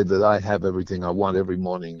always say that I have everything I want. Every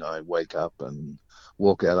morning I wake up and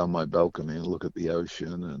walk out on my balcony and look at the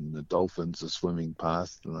ocean and the dolphins are swimming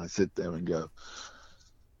past, and I sit there and go,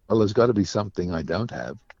 well, there's got to be something I don't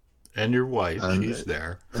have. And your wife, she's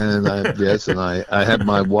there. And I have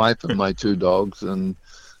my wife and my 2 dogs, and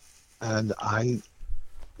I,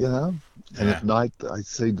 at night I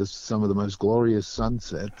see some of the most glorious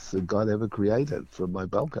sunsets that God ever created from my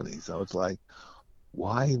balcony. So it's like,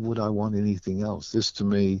 why would I want anything else? This to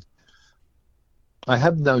me, I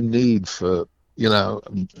have no need for,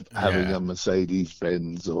 having a Mercedes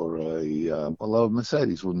Benz or although a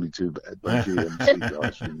Mercedes wouldn't be too bad, but GMC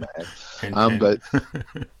guys should be mad. But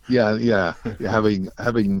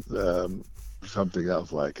having something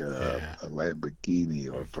else like a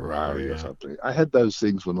Lamborghini or a Ferrari or something. I had those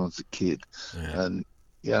things when I was a kid, and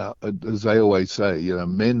as they always say,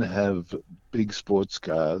 men have big sports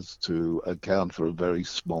cars to account for a very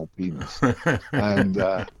small penis, and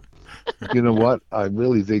you know what? I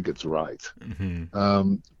really think it's right.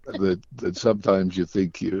 Mm-hmm. That sometimes you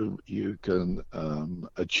think you can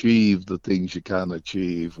achieve the things you can't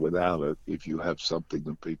achieve without it if you have something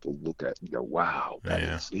that people look at and go, "Wow,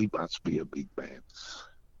 he must be a big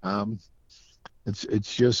man."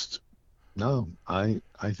 It's just no. I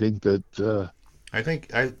think that.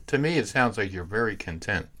 To me, it sounds like you're very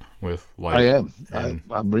content with life. I am.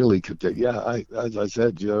 I'm really content. Yeah. As I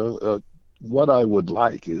said, what I would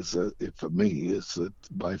like is, for me, is that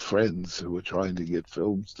my friends who are trying to get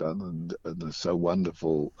films done and are so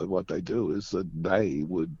wonderful at what they do, is that they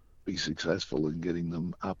would be successful in getting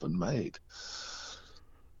them up and made.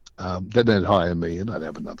 Then they'd hire me and I'd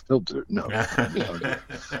have another film to do. No.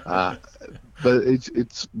 But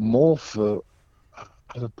it's more for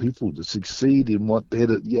other people to succeed in what they're,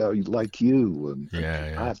 like you and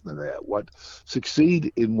your partner there.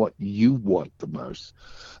 Succeed in what you want the most.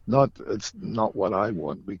 It's not what I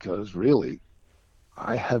want, because really,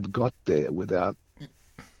 I have got there without.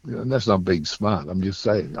 And that's not being smart. I'm just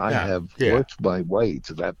saying I have worked my way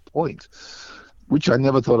to that point, which I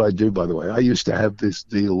never thought I'd do, by the way. I used to have this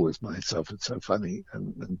deal with myself. It's so funny.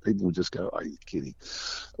 And people would just go, are you kidding?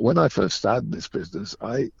 When I first started this business,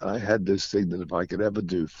 I had this thing that if I could ever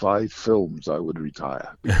do 5 films, I would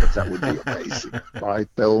retire, because that would be amazing. 5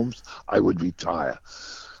 films, I would retire.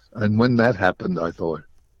 And when that happened, I thought,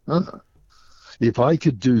 if I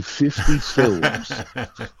could do 50 films,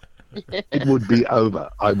 it would be over.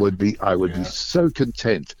 I would be so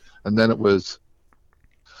content. And then it was,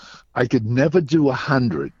 I could never do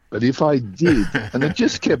 100, but if I did, and it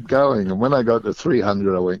just kept going. And when I got to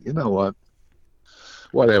 300, I went, you know what?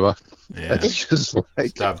 Whatever. Yeah. It's just like,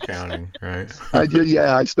 stop counting, right?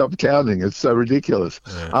 I stopped counting. It's so ridiculous.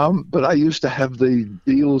 Yeah. But I used to have the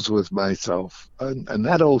deals with myself, and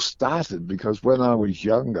that all started because when I was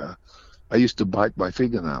younger, I used to bite my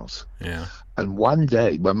fingernails. Yeah. And one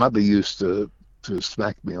day, my mother used to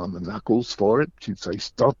smack me on the knuckles for it. She'd say,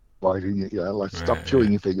 "Stop biting it, stop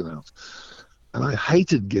chewing your fingernails." and I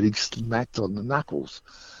hated getting smacked on the knuckles.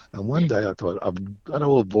 And one day I thought, I've got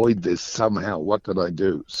to avoid this somehow. What could I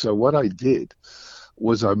do? So what I did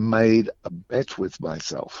was I made a bet with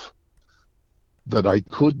myself that I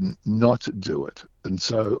couldn't not do it. And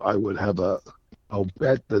so I would have I'll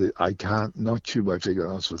bet that I can't not chew my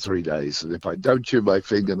fingernails for 3 days. And if I don't chew my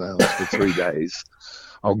fingernails for 3 days,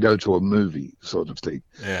 I'll go to a movie sort of thing.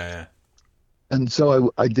 Yeah. And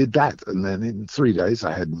so I did that. And then in 3 days,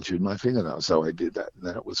 I hadn't chewed my fingernails. So I did that. And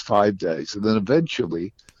then it was 5 days. And then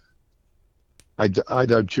eventually, I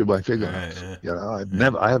don't chew my fingernails. Yeah. You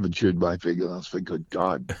know, I haven't chewed my fingernails for good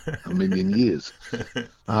God, a million years.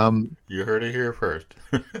 You heard it here first.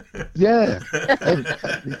 Yeah.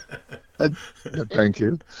 And, thank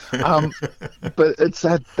you. But it's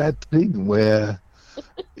that thing where,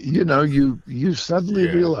 you know, you suddenly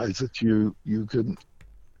realize that you can,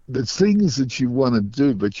 there's things that you want to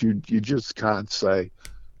do, but you just can't say,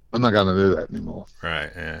 I'm not going to do that anymore. Right,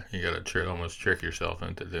 yeah. You got to almost trick yourself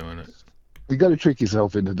into doing it. You got to trick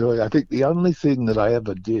yourself into doing it. I think the only thing that I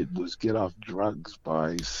ever did was get off drugs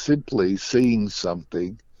by simply seeing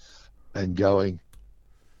something and going,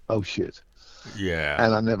 oh shit. Yeah.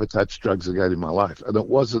 And I never touched drugs again in my life. And it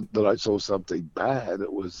wasn't that I saw something bad.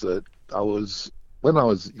 It was that when I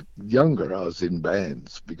was younger, I was in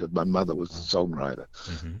bands because my mother was a songwriter.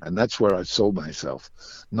 Mm-hmm. And that's where I saw myself,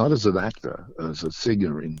 not as an actor, as a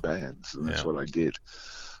singer in bands. And that's what I did.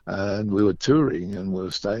 And we were touring, and we were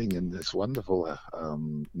staying in this wonderful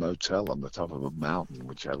motel on the top of a mountain,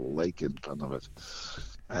 which had a lake in front of it,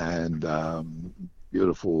 and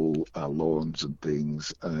beautiful lawns and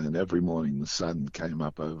things. And every morning the sun came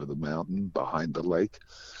up over the mountain behind the lake.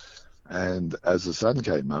 And as the sun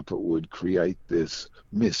came up, it would create this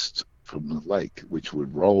mist from the lake, which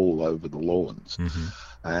would roll over the lawns.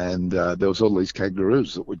 Mm-hmm. And there was all these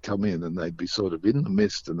kangaroos that would come in, and they'd be sort of in the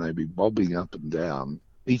mist, and they'd be bobbing up and down,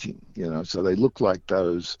 eating, you know. So they look like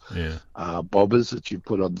those bobbers that you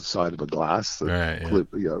put on the side of a glass that clip,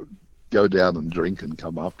 you know, go down and drink and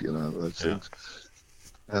come up, you know, those things.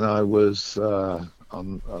 And I was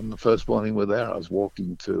on the first morning we're there, I was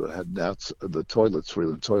walking to, the toilets were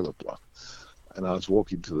in the toilet block, and I was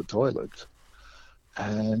walking to the toilet,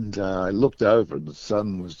 and I looked over, and the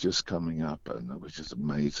sun was just coming up, and it was just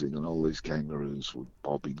amazing, and all these kangaroos were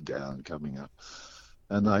bobbing down, coming up.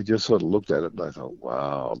 And I just sort of looked at it and I thought,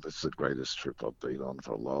 wow, this is the greatest trip I've been on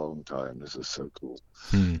for a long time. This is so cool.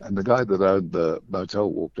 And the guy that owned the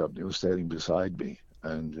motel walked up and he was standing beside me.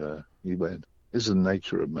 And he went, isn't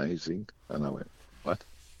nature amazing? And I went, what?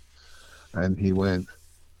 And he went,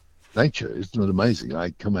 nature, isn't it amazing? I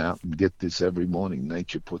come out and get this every morning.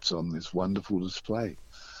 Nature puts on this wonderful display.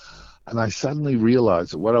 And I suddenly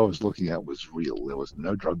realized that what I was looking at was real. There was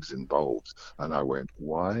no drugs involved. And I went,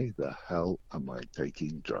 why the hell am I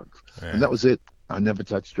taking drugs? Yeah. And that was it. I never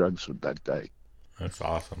touched drugs from that day. That's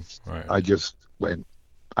awesome. Right. I just went,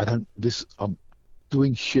 I'm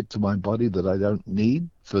doing shit to my body that I don't need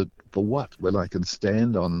for what? When I can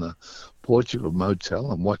stand on the porch of a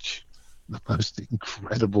motel and watch the most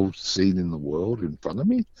incredible scene in the world in front of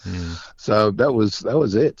me. So that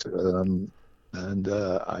was it. And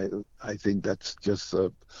I think that's just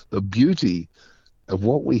the beauty of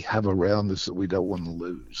what we have around us that we don't want to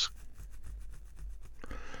lose.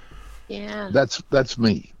 Yeah. That's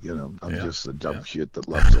me, you know. I'm just a dumb shit that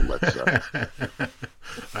loves Alexa.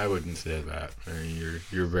 I wouldn't say that. I mean,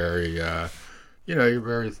 you're very you're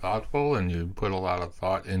very thoughtful, and you put a lot of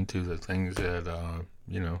thought into the things that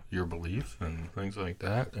your beliefs and things like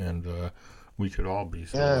that. And we could all be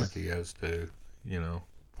so lucky as to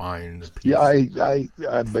find the peace. Yeah,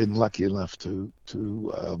 I've been lucky enough to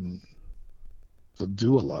do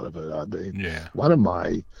a lot of it. I mean, one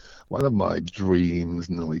of my dreams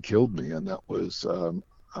nearly killed me, and that was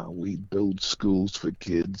we build schools for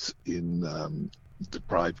kids in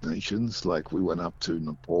deprived nations. Like we went up to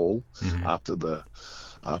Nepal after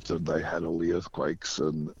they had all the earthquakes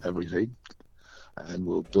and everything, and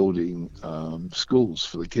we're building schools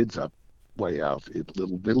for the kids up way out in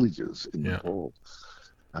little villages in Nepal.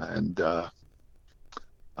 And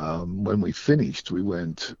when we finished, we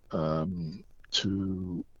went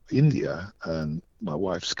to India, and my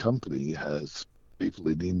wife's company has people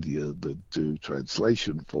in India that do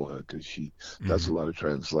translation for her, because she does a lot of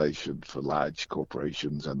translation for large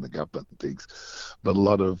corporations and the government and things. But a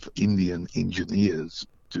lot of Indian engineers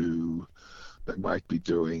they might be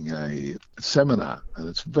doing a seminar, and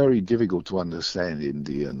it's very difficult to understand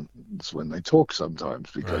Indians when they talk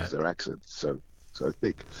sometimes because their accent's so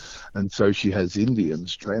thick. And so she has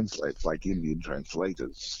Indians translate, like Indian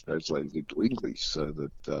translators, translated into English so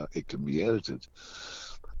that it can be edited.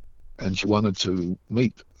 And she wanted to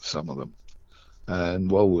meet some of them.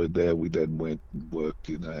 And while we were there, we then went and worked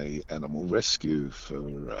in a animal rescue for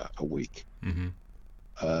a week. Mm-hmm.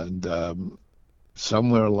 And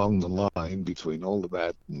somewhere along the line between all of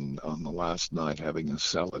that and on the last night having a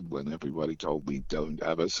salad when everybody told me don't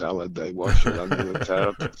have a salad, they wash it under the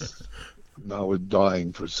tap. And I was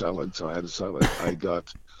dying for salad, so I had a salad. I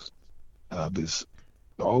got this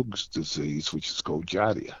dog's disease, which is called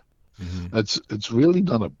Giardia. Mm-hmm. It's really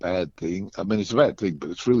not a bad thing. I mean, it's a bad thing, but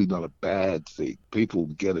it's really not a bad thing. People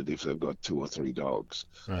get it if they've got 2 or 3 dogs,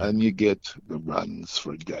 Right. and you get the runs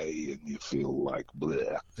for a day, and you feel like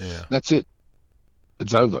bleh. Yeah. That's it.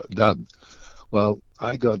 It's over, done. Well,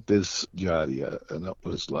 I got this Giardia, and it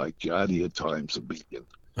was like Giardia times a million.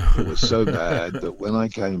 It was so bad that when I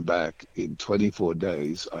came back in 24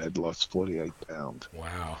 days, I had lost 48 pounds.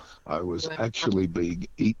 Wow. I was Wow. actually being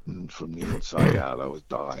eaten from the inside out. I was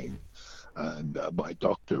dying. And my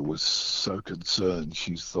doctor was so concerned.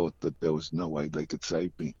 She thought that there was no way they could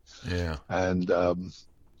save me. Yeah. And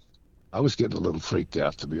I was getting a little freaked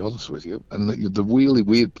out, to be honest with you. And the really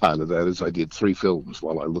weird part of that is I did 3 films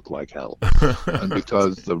while I looked like hell. And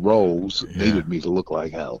because the roles Yeah. needed me to look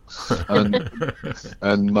like hell.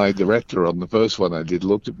 And my director on the first one I did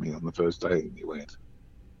looked at me on the first day and he went,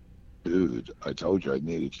 dude, I told you I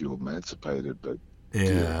needed you emancipated, but Yeah.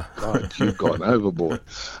 dear God, you've gone overboard.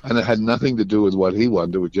 And it had nothing to do with what he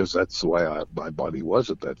wanted. It was just that's the way my body was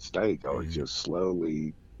at that stage. I was just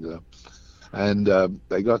slowly, you know. And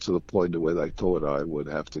they got to the point where they thought I would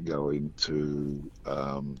have to go into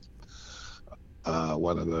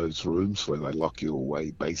one of those rooms where they lock you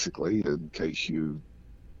away, basically, in case you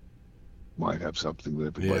might have something that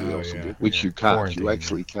everybody Yeah, else will yeah, get, which yeah. you can't. Quarantine, You yeah.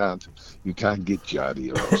 actually can't. You can't get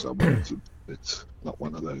Giardia off someone. It's not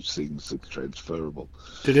one of those things that's transferable.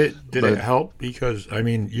 Did it But- help? Because I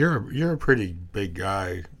mean, you're a pretty big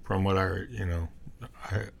guy from what I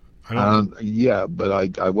I don't. Yeah,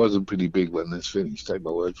 but I wasn't pretty big when this finished. Take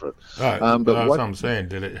my word for it. But but that's what- what I'm saying.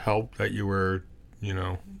 Did it help that you were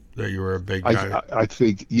a big guy? I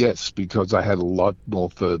think yes, because I had a lot more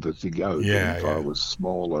further to go Yeah, than if yeah. I was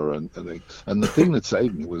smaller. And the thing that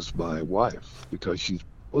saved me was my wife, because she's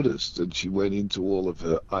Buddhist and she went into all of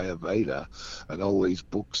her Ayurveda and all these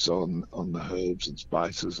books on the herbs and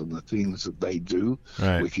spices and the things that they do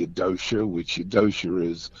Right. with your dosha, which your dosha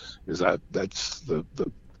is that's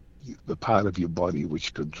the part of your body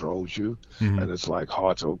which controls you. Mhm. And it's like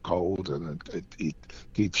hot or cold, and it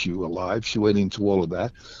keeps you alive. She went into all of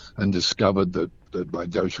that and discovered that my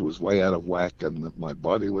dosha was way out of whack and that my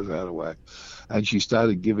body was out of whack. And she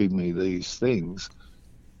started giving me these things,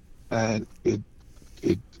 and it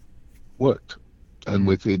worked. And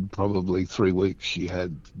within probably 3 weeks, she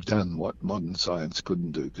had done what modern science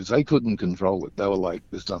couldn't do, because they couldn't control it. They were like,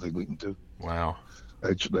 "There's nothing we can do." Wow.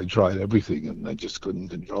 They tried everything and they just couldn't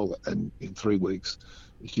control it. And in 3 weeks,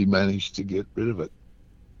 she managed to get rid of it.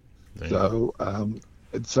 Damn. So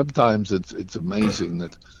sometimes it's amazing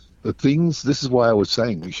that the things. This is why I was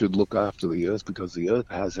saying we should look after the earth, because the earth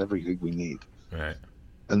has everything we need. Right.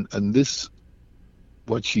 And this,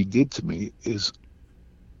 what she did to me, is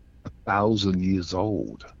 1,000 years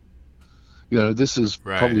old. You know, this is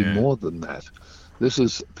Right, probably yeah. more than that. This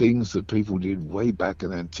is things that people did way back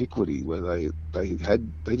in antiquity, where they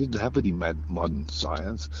didn't have any modern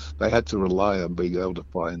science. They had to rely on being able to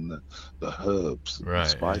find the herbs and Right, the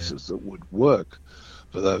spices that would work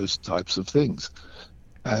for those types of things.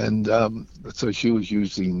 And so she was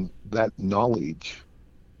using that knowledge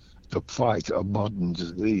to fight a modern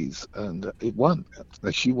disease, and it won.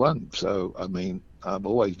 She won. So I mean, I've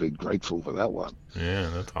always been grateful for that one. Yeah,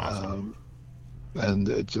 that's awesome. And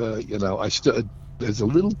it, there's a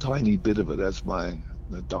little tiny bit of it, as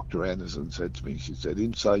Dr. Anderson said to me. She said,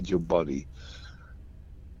 inside your body,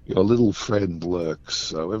 your little friend lurks.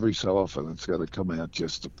 So every so often, it's going to come out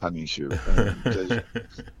just to punish you. And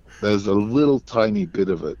there's a little tiny bit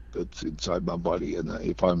of it that's inside my body, and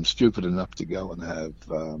if I'm stupid enough to go and have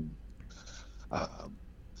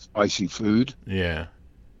spicy food, Yeah.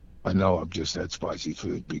 I know I've just had spicy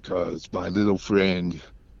food, because my little friend,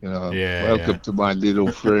 Yeah, welcome yeah. to my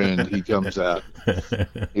little friend. He comes out.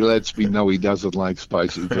 He lets me know he doesn't like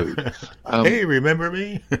spicy food. Hey, remember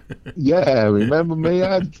me? Yeah, remember me?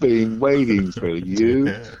 I've been waiting for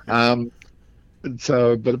you.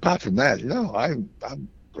 So, but apart from that, I'm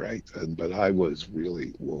great. But I was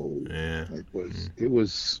really, whoa. Yeah. It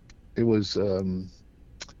was it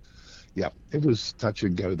was touch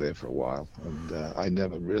and go there for a while. And I've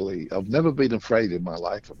never been afraid in my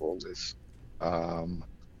life of all this.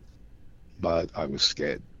 But I was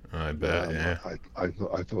scared. I bet. Yeah.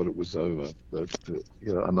 I thought it was over, but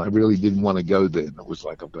and I really didn't want to go then. It was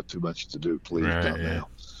like, I've got too much to do. Please Right, don't yeah.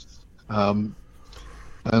 now.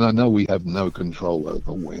 And I know we have no control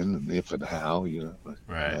over when and if and how,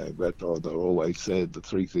 Right. My grandfather always said the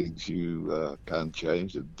three things you can't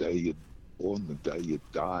change: the day you're born, the day you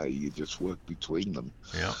die. You just work between them,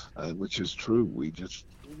 Yeah. which is true. We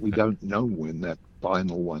don't know when that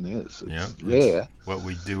final one is. Yeah. It's It's there. what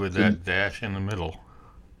we do with In, that dash in the middle.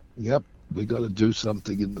 yep, we got to do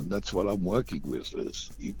something in them. That's what I'm working with.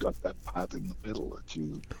 Is you've got that part in the middle that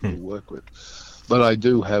you work with. But I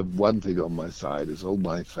do have one thing on my side: is all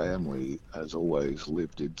my family has always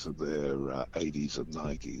lived into their 80s and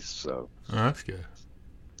 90s. So Oh, that's good.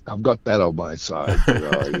 I've got that on my side.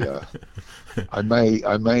 But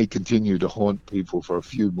I may continue to haunt people for a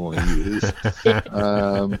few more years.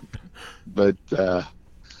 Um, but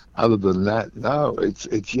other than that, no, it's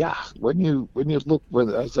yeah. When you look,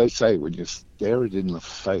 as I say, when you stare it in the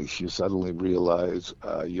face, you suddenly realize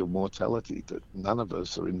your mortality, that none of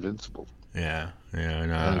us are invincible. Yeah. Yeah.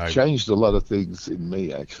 No, And it I. changed a lot of things in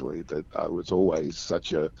me, actually, that I was always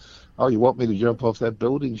such a, oh, you want me to jump off that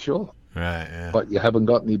building? Sure. Right. Yeah. But you haven't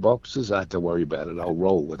got any boxes? I have to worry about it. I'll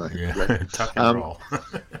roll when I hit the Yeah. ground. Tuck and Um, roll.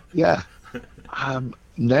 yeah.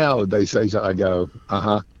 Now they say, so I go,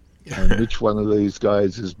 uh-huh. And which one of these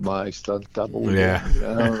guys is my stunt double Yeah.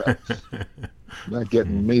 again? Not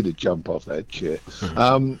getting me to jump off that chair.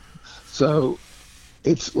 Um, so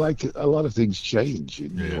it's like a lot of things change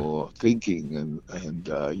in Yeah. your thinking,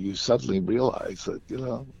 and you suddenly realize that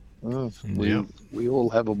Yep. we all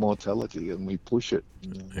have a mortality, and we push it.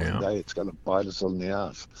 One Yeah. day it's going to bite us on the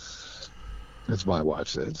ass, as my wife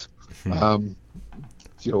says. Um,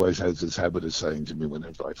 she always has this habit of saying to me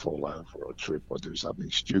whenever I fall over or trip or do something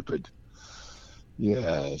stupid,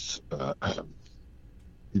 yes,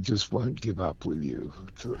 you just won't give up, will you?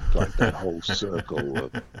 It's like that whole circle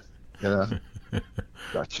of, you know,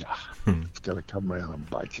 gotcha. It's going to come around and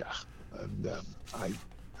bite you. And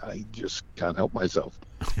I just can't help myself.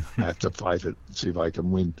 I have to fight it and see if I can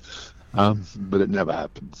win. But it never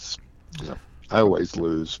happens. I always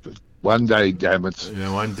lose. But one day, damn it,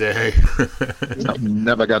 Yeah, one day. I'm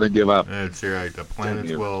never going to give up. That's right. The planets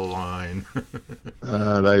you. will align.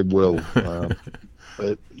 They will.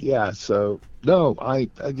 But yeah, so no,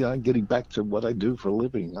 I'm getting back to what I do for a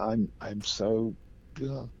living. I'm so, you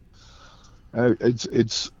know.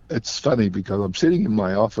 It's funny because I'm sitting in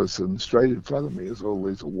my office and straight in front of me is all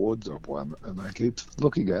these awards I've won, and I keep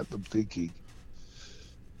looking at them thinking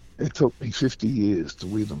it took me 50 years to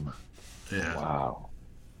win them. Yeah. Wow.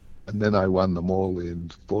 And then I won them all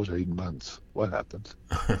in 14 months. What happened?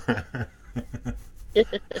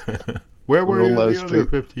 Where Were were all you those the other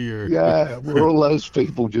people? 50 years? Yeah, were all those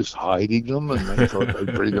people just hiding them, and they thought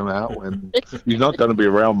they'd bring them out when you're not going to be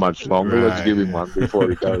around much longer? Let's give him Right. one before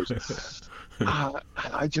he goes.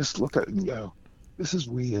 I just look at it and go, this is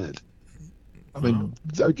weird. I Well, mean,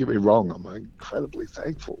 don't get me wrong, I'm incredibly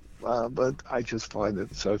thankful, but I just find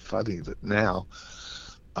it so funny that now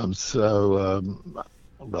I'm so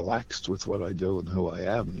relaxed with what I do and who I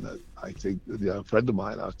am that I think, a friend of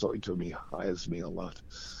mine I was talking to him, he hires me a lot.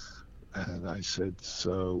 And I said,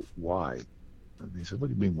 so why? And he said, what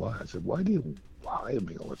do you mean why? I said, why do you hire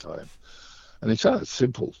me all the time? And he said, it's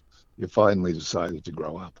simple. You finally decided to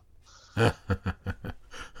grow up.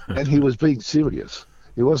 And he was being serious.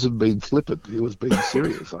 He wasn't being flippant. He was being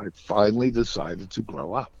serious. I finally decided to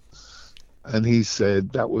grow up. And he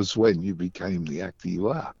said, that was when you became the actor you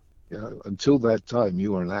are. Until that time,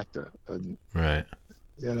 you were an actor, and right.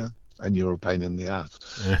 and you're a pain in the ass.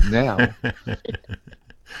 Now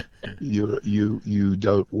you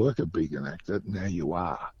don't work at being an actor. Now you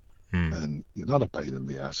are, Hmm. and you're not a pain in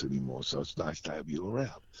the ass anymore. So it's nice to have you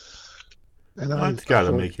around. And Well, I, it's I got to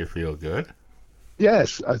thought, make you feel good.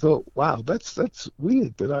 yes, I thought, wow, that's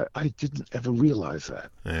weird, but I didn't ever realize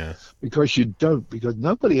that. Yeah. Because you don't, because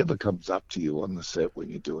nobody ever comes up to you on the set when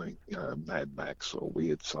you're doing, Mad Max or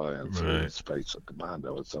Weird Science or Right. Space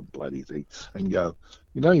Commando or some bloody thing, and go,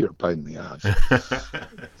 you're a pain in the ass.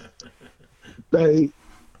 They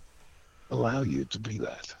allow you to be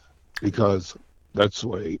that because that's the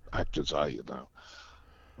way actors are.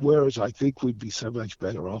 Whereas I think we'd be so much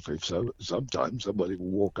better off if sometimes somebody will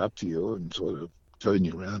walk up to you and sort of turn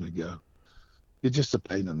you around and go, you're just a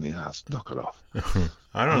pain in the ass, knock it off.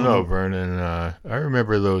 I don't know, Um, Vernon. I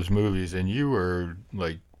remember those movies, and you were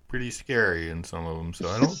like pretty scary in some of them. So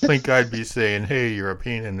I don't think I'd be saying, "Hey, you're a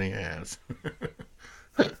pain in the ass."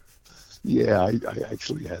 yeah, I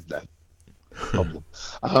actually had that problem.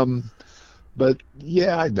 Um, but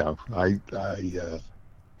yeah, I know.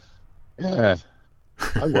 Yeah,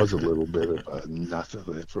 I was a little bit of a nutter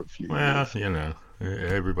there for a few Well, years.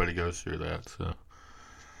 everybody goes through that. So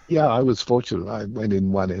Yeah, I was fortunate. I went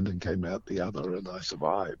in one end and came out the other, and I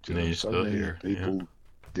survived. and then you're So still many here. Yeah. people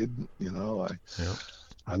didn't. Yep.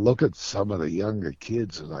 I look at some of the younger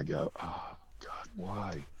kids and I go, oh God,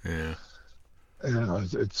 why? Yeah.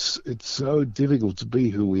 It's so difficult to be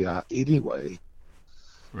who we are anyway,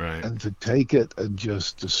 Right. and to take it and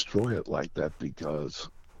just destroy it like that because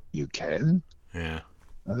you can. Yeah.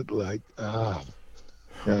 Like,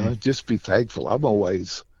 just be thankful. I'm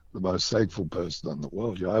always the most thankful person in the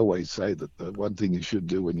world. I always say that the one thing you should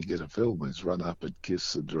do when you get a film is run up and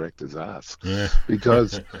kiss the director's ass, Yeah.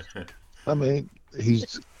 because I mean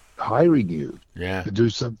he's hiring you Yeah. to do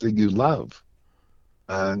something you love.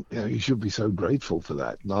 And you should be so grateful for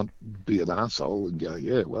that, not be an asshole and go,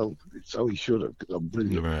 yeah, well, so he should have, because I'm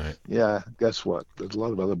brilliant. Right. Yeah, guess what? There's a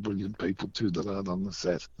lot of other brilliant people too that aren't on the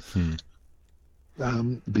set.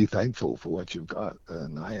 Be thankful for what you've got,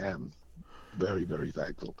 and I am very, very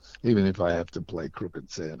thankful, even if I have to play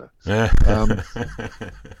Crooked Santa. All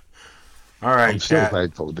right, I'm still Kat.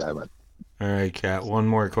 thankful, damn it. All right, Kat. One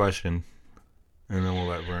more question, and then we'll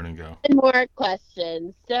let Vernon go. One more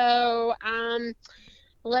question. So,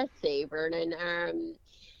 let's see, Vernon.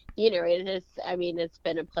 It's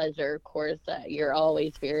been a pleasure. Of course, you're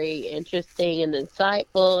always very interesting and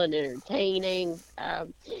insightful and entertaining.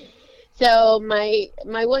 So my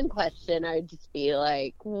one question, I'd just be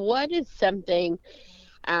like, what is something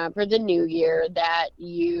for the new year that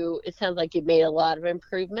it sounds like you've made a lot of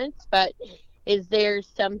improvements, but is there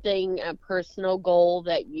something, a personal goal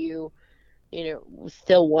that you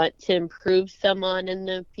still want to improve some on in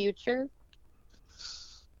the future?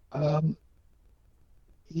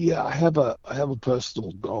 Yeah, I have a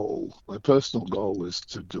personal goal. My personal goal is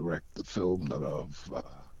to direct the film that I've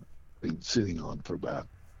been sitting on for about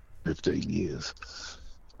 15 years.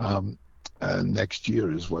 And next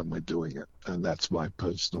year is when we're doing it. And that's my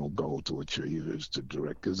personal goal to achieve, is to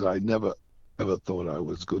direct, because I never ever thought I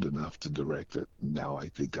was good enough to direct it. Now I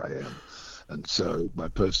think I am. And so my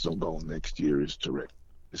personal goal next year is to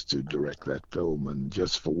direct that film, and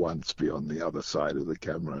just for once be on the other side of the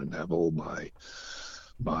camera and have all the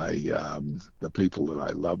people that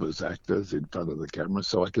I love as actors in front of the camera,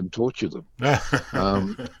 so I can torture them.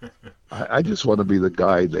 I just want to be the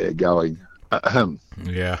guy there going,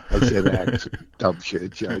 Yeah. I said act, dumb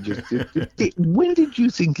shit. When did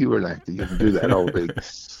you think you were an actor? You can do that whole thing.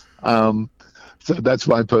 So that's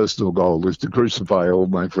my personal goal, is to crucify all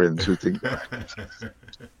my friends who think they're actors.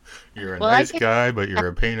 You're a nice guy, but you're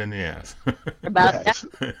a pain in the ass. About Yes.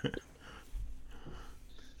 that.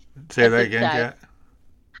 Say that again, Kat?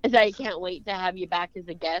 I can't wait to have you back as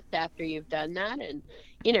a guest after you've done that, and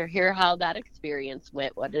hear how that experience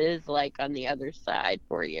went, what it is like on the other side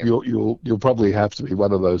for you. You'll probably have to be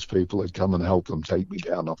one of those people that come and help them take me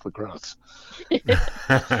down off the cross, because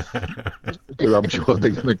I'm sure they're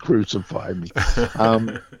going to crucify me.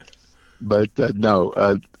 But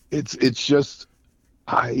no, it's just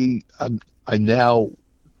I now,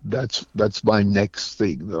 that's my next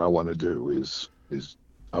thing that I want to do is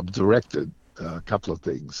I've directed a couple of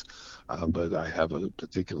things, but I have a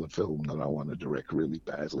particular film that I want to direct really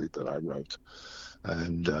badly that I wrote,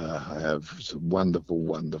 and I have some wonderful,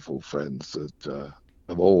 wonderful friends that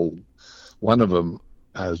one of them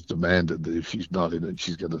has demanded that if she's not in it,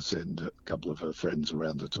 she's going to send a couple of her friends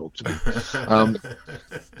around to talk to me.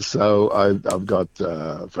 So I've got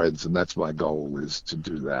friends, and that's my goal, is to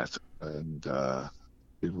do that, and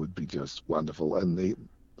it would be just wonderful. And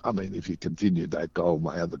if you continue that goal,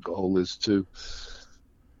 my other goal is to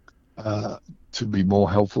be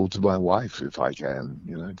more helpful to my wife if I can.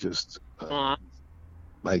 Just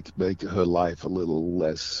make her life a little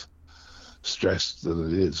less stressed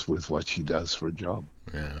than it is with what she does for a job.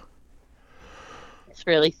 Yeah. It's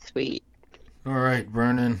really sweet. All right,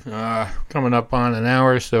 Vernon. Coming up on an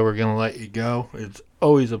hour, so we're going to let you go. It's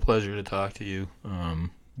always a pleasure to talk to you.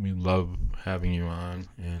 We love having you on,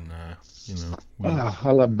 and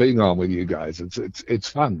I love being on with you guys. It's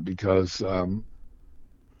fun because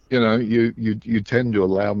you tend to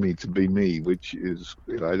allow me to be me, which is,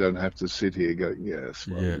 I don't have to sit here going, yes,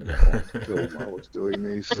 well, film, I was doing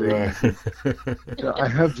these things. Right. I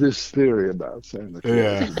have this theory about Santa Claus.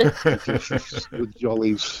 Yeah. The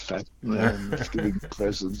jolly fat man giving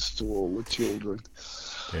presents to all the children.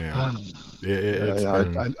 Yeah.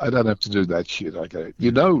 I don't have to do that shit.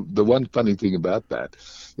 The one funny thing about that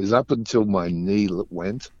is, up until my knee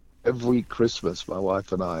went, every Christmas my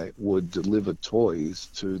wife and I would deliver toys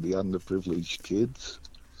to the underprivileged kids.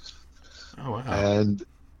 Oh, wow.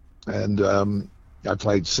 And I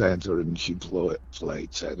played Santa, and she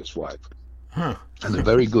played Santa's wife. Huh. And a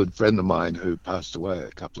very good friend of mine who passed away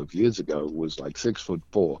a couple of years ago was like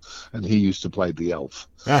 6'4", and he used to play the elf.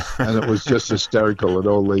 And it was just hysterical. And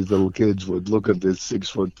all these little kids would look at this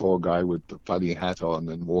 6'4" guy with the funny hat on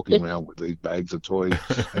and walking around with these bags of toys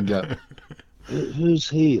and go, Who's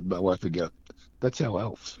he? And my wife would go, that's our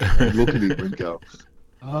elf. And look at him and go,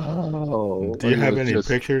 oh. Do you have any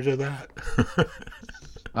pictures of that?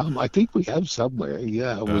 I think we have somewhere.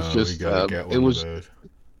 Yeah, it was we gotta get one of those.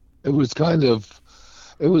 It was kind of,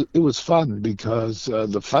 it was fun because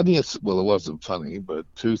the funniest, well, it wasn't funny, but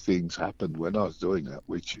two things happened when I was doing that,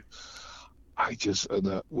 which and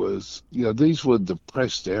that was, these were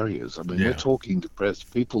depressed areas. I mean, we're talking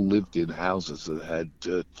depressed. People lived in houses that had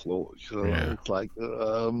dirt floors. It's like,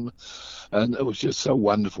 and it was just so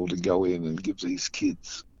wonderful to go in and give these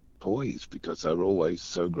kids toys because they were always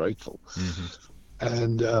so grateful. Mm-hmm.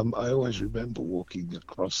 And I always remember walking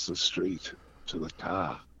across the street to the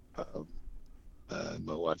car. And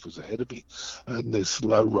my wife was ahead of me. And this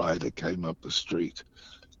lowrider came up the street.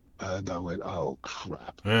 And I went, oh,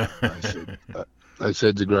 crap. I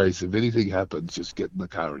said to Grace, if anything happens, just get in the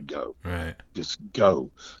car and go. Right. Just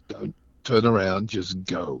go. Don't turn around, just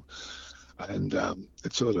go. And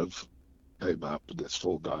it sort of came up, and there's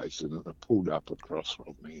four guys, and it pulled up across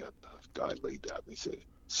from me, and the guy leaned out and he said,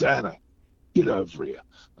 Santa, get over here.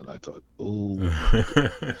 And I thought, oh.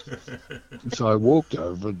 So I walked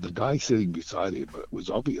over, and the guy sitting beside him, it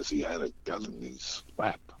was obvious he had a gun in his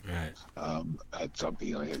lap. Right. Had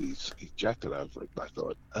something, I had his jacket over it. And I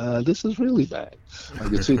thought, this is really bad. I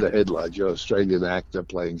could see the headlines, Australian actor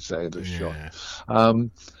playing Santa shot.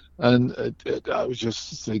 And I was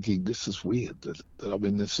just thinking, this is weird that I'm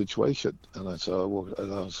in this situation. And I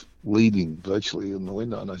was leaning virtually in the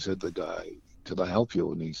window, and I said to the guy, can I help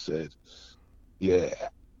you? And he said, yeah.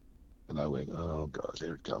 And I went, oh, God,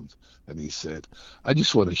 here it comes. And he said, I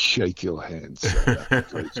just want to shake your hand, Santa,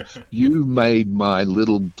 because you made my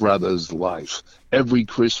little brother's life. Every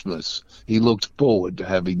Christmas, he looked forward to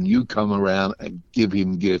having you come around and give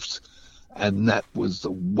him gifts. And that was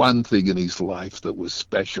the one thing in his life that was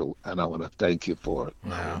special, and I want to thank you for it.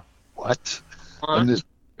 Wow. What? And this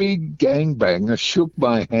big gangbanger shook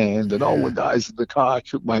my hand, and all the guys in the car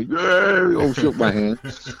shook my hand.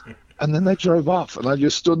 And then they drove off, and I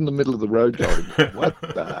just stood in the middle of the road going, what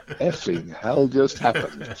the effing hell just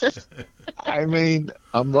happened? I mean,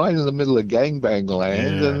 I'm right in the middle of gangbang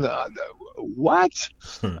land, and what?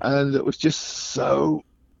 And it was just so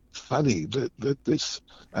funny that this...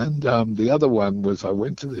 And the other one was I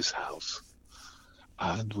went to this house,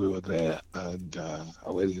 and we were there, and I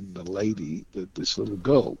went in, the lady, this little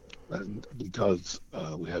girl, and because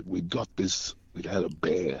we'd had a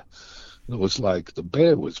bear. It was like, the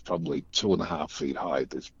bear was probably 2.5 feet high,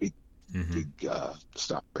 this big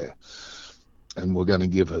stuffed bear. And we're going to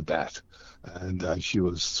give her that. And she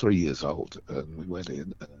was 3 years old. And we went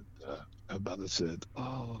in, and her mother said,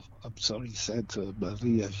 oh, I'm sorry, Santa,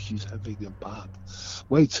 Maria, she's having a bath.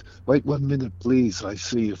 Wait 1 minute, please. I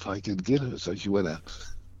see if I can get her. So she went out.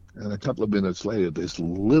 And a couple of minutes later, this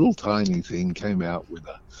little tiny thing came out with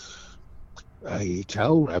a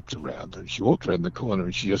towel wrapped around her. She walked around the corner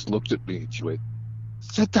and she just looked at me and she went,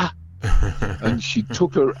 Santa. And she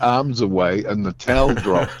took her arms away and the towel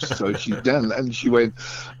dropped. So she done, and she went,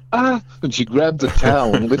 and she grabbed the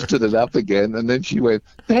towel and lifted it up again. And then she went,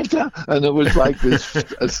 Santa. And it was like this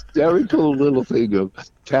hysterical little thing of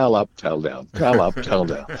towel up, towel down, towel up, towel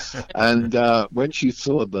down. And when she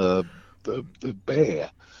saw the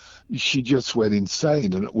bear, she just went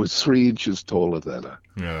insane, and it was 3 inches taller than her.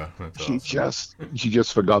 Yeah, that's she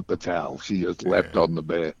just forgot the towel. She just leapt on the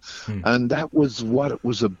bear. And that was what it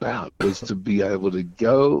was about, was to be able to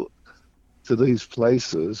go to these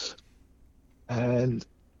places and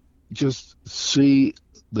just see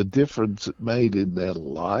the difference it made in their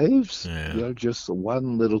lives. Just the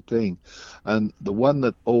one little thing. And the one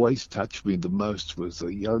that always touched me the most was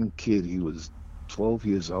a young kid. He was 12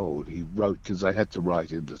 years old. He wrote, because I had to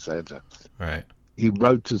write into Santa. Right. He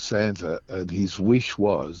wrote to Santa, and his wish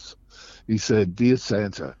was, he said, Dear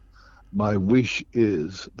Santa, my wish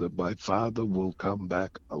is that my father will come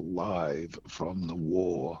back alive from the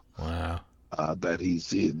war. Wow. That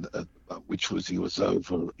he's in, he was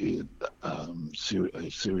over in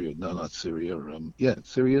Syria, Syria,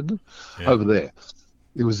 over there.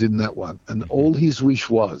 He was in that one. And all his wish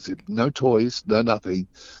was, no toys, no nothing,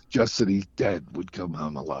 just that his dad would come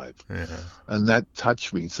home alive. Yeah. And that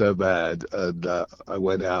touched me so bad. And I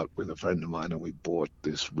went out with a friend of mine and we bought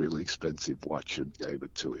this really expensive watch and gave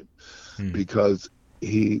it to him because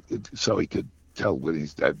so he could tell when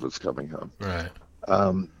his dad was coming home. Right.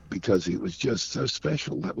 because he was just so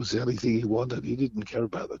special. That was the only thing he wanted. He didn't care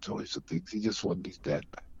about the toys and things. He just wanted his dad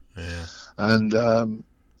back. Yeah. And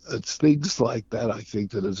it's things like that, I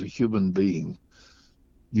think, that as a human being,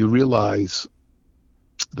 you realize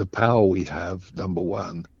the power we have, number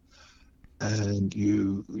one, and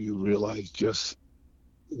you realize just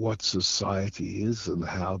what society is and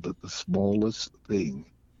how that the smallest thing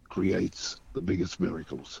creates the biggest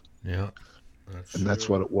miracles. Yeah. That's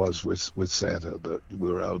what it was with Santa, that we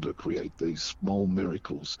were able to create these small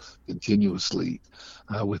miracles continuously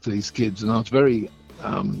with these kids. And I was very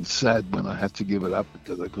sad when I had to give it up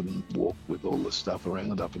because I couldn't walk with all the stuff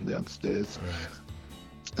around up and downstairs. Right.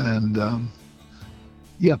 And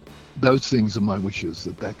yeah, those things are my wishes,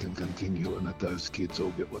 that can continue and that those kids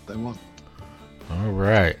all get what they want. All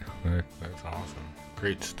right. That's awesome.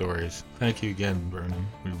 Great stories. Thank you again, Vernon.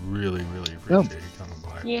 We really, really appreciate you coming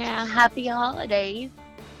by. Yeah, happy holidays.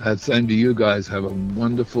 Same to you guys. Have a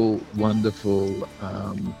wonderful, wonderful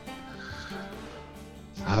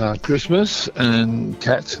Christmas. And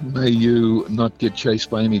Kat, may you not get chased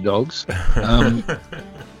by any dogs.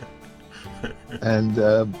 And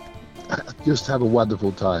just have a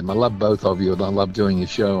wonderful time. I love both of you, and I love doing your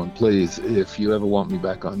show. And please, if you ever want me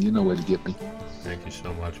back on, you know where to get me. Thank you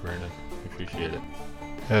so much, Vernon. Appreciate it.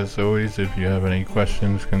 As always, if you have any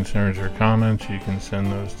questions, concerns, or comments, you can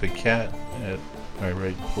send those to Kat at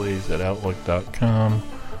iWritePlays@outlook.com,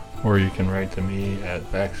 or you can write to me at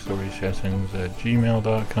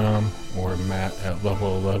backstorysessions@gmail.com or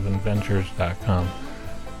matt@level11ventures.com.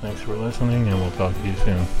 Thanks for listening, and we'll talk to you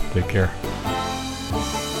soon. Take care.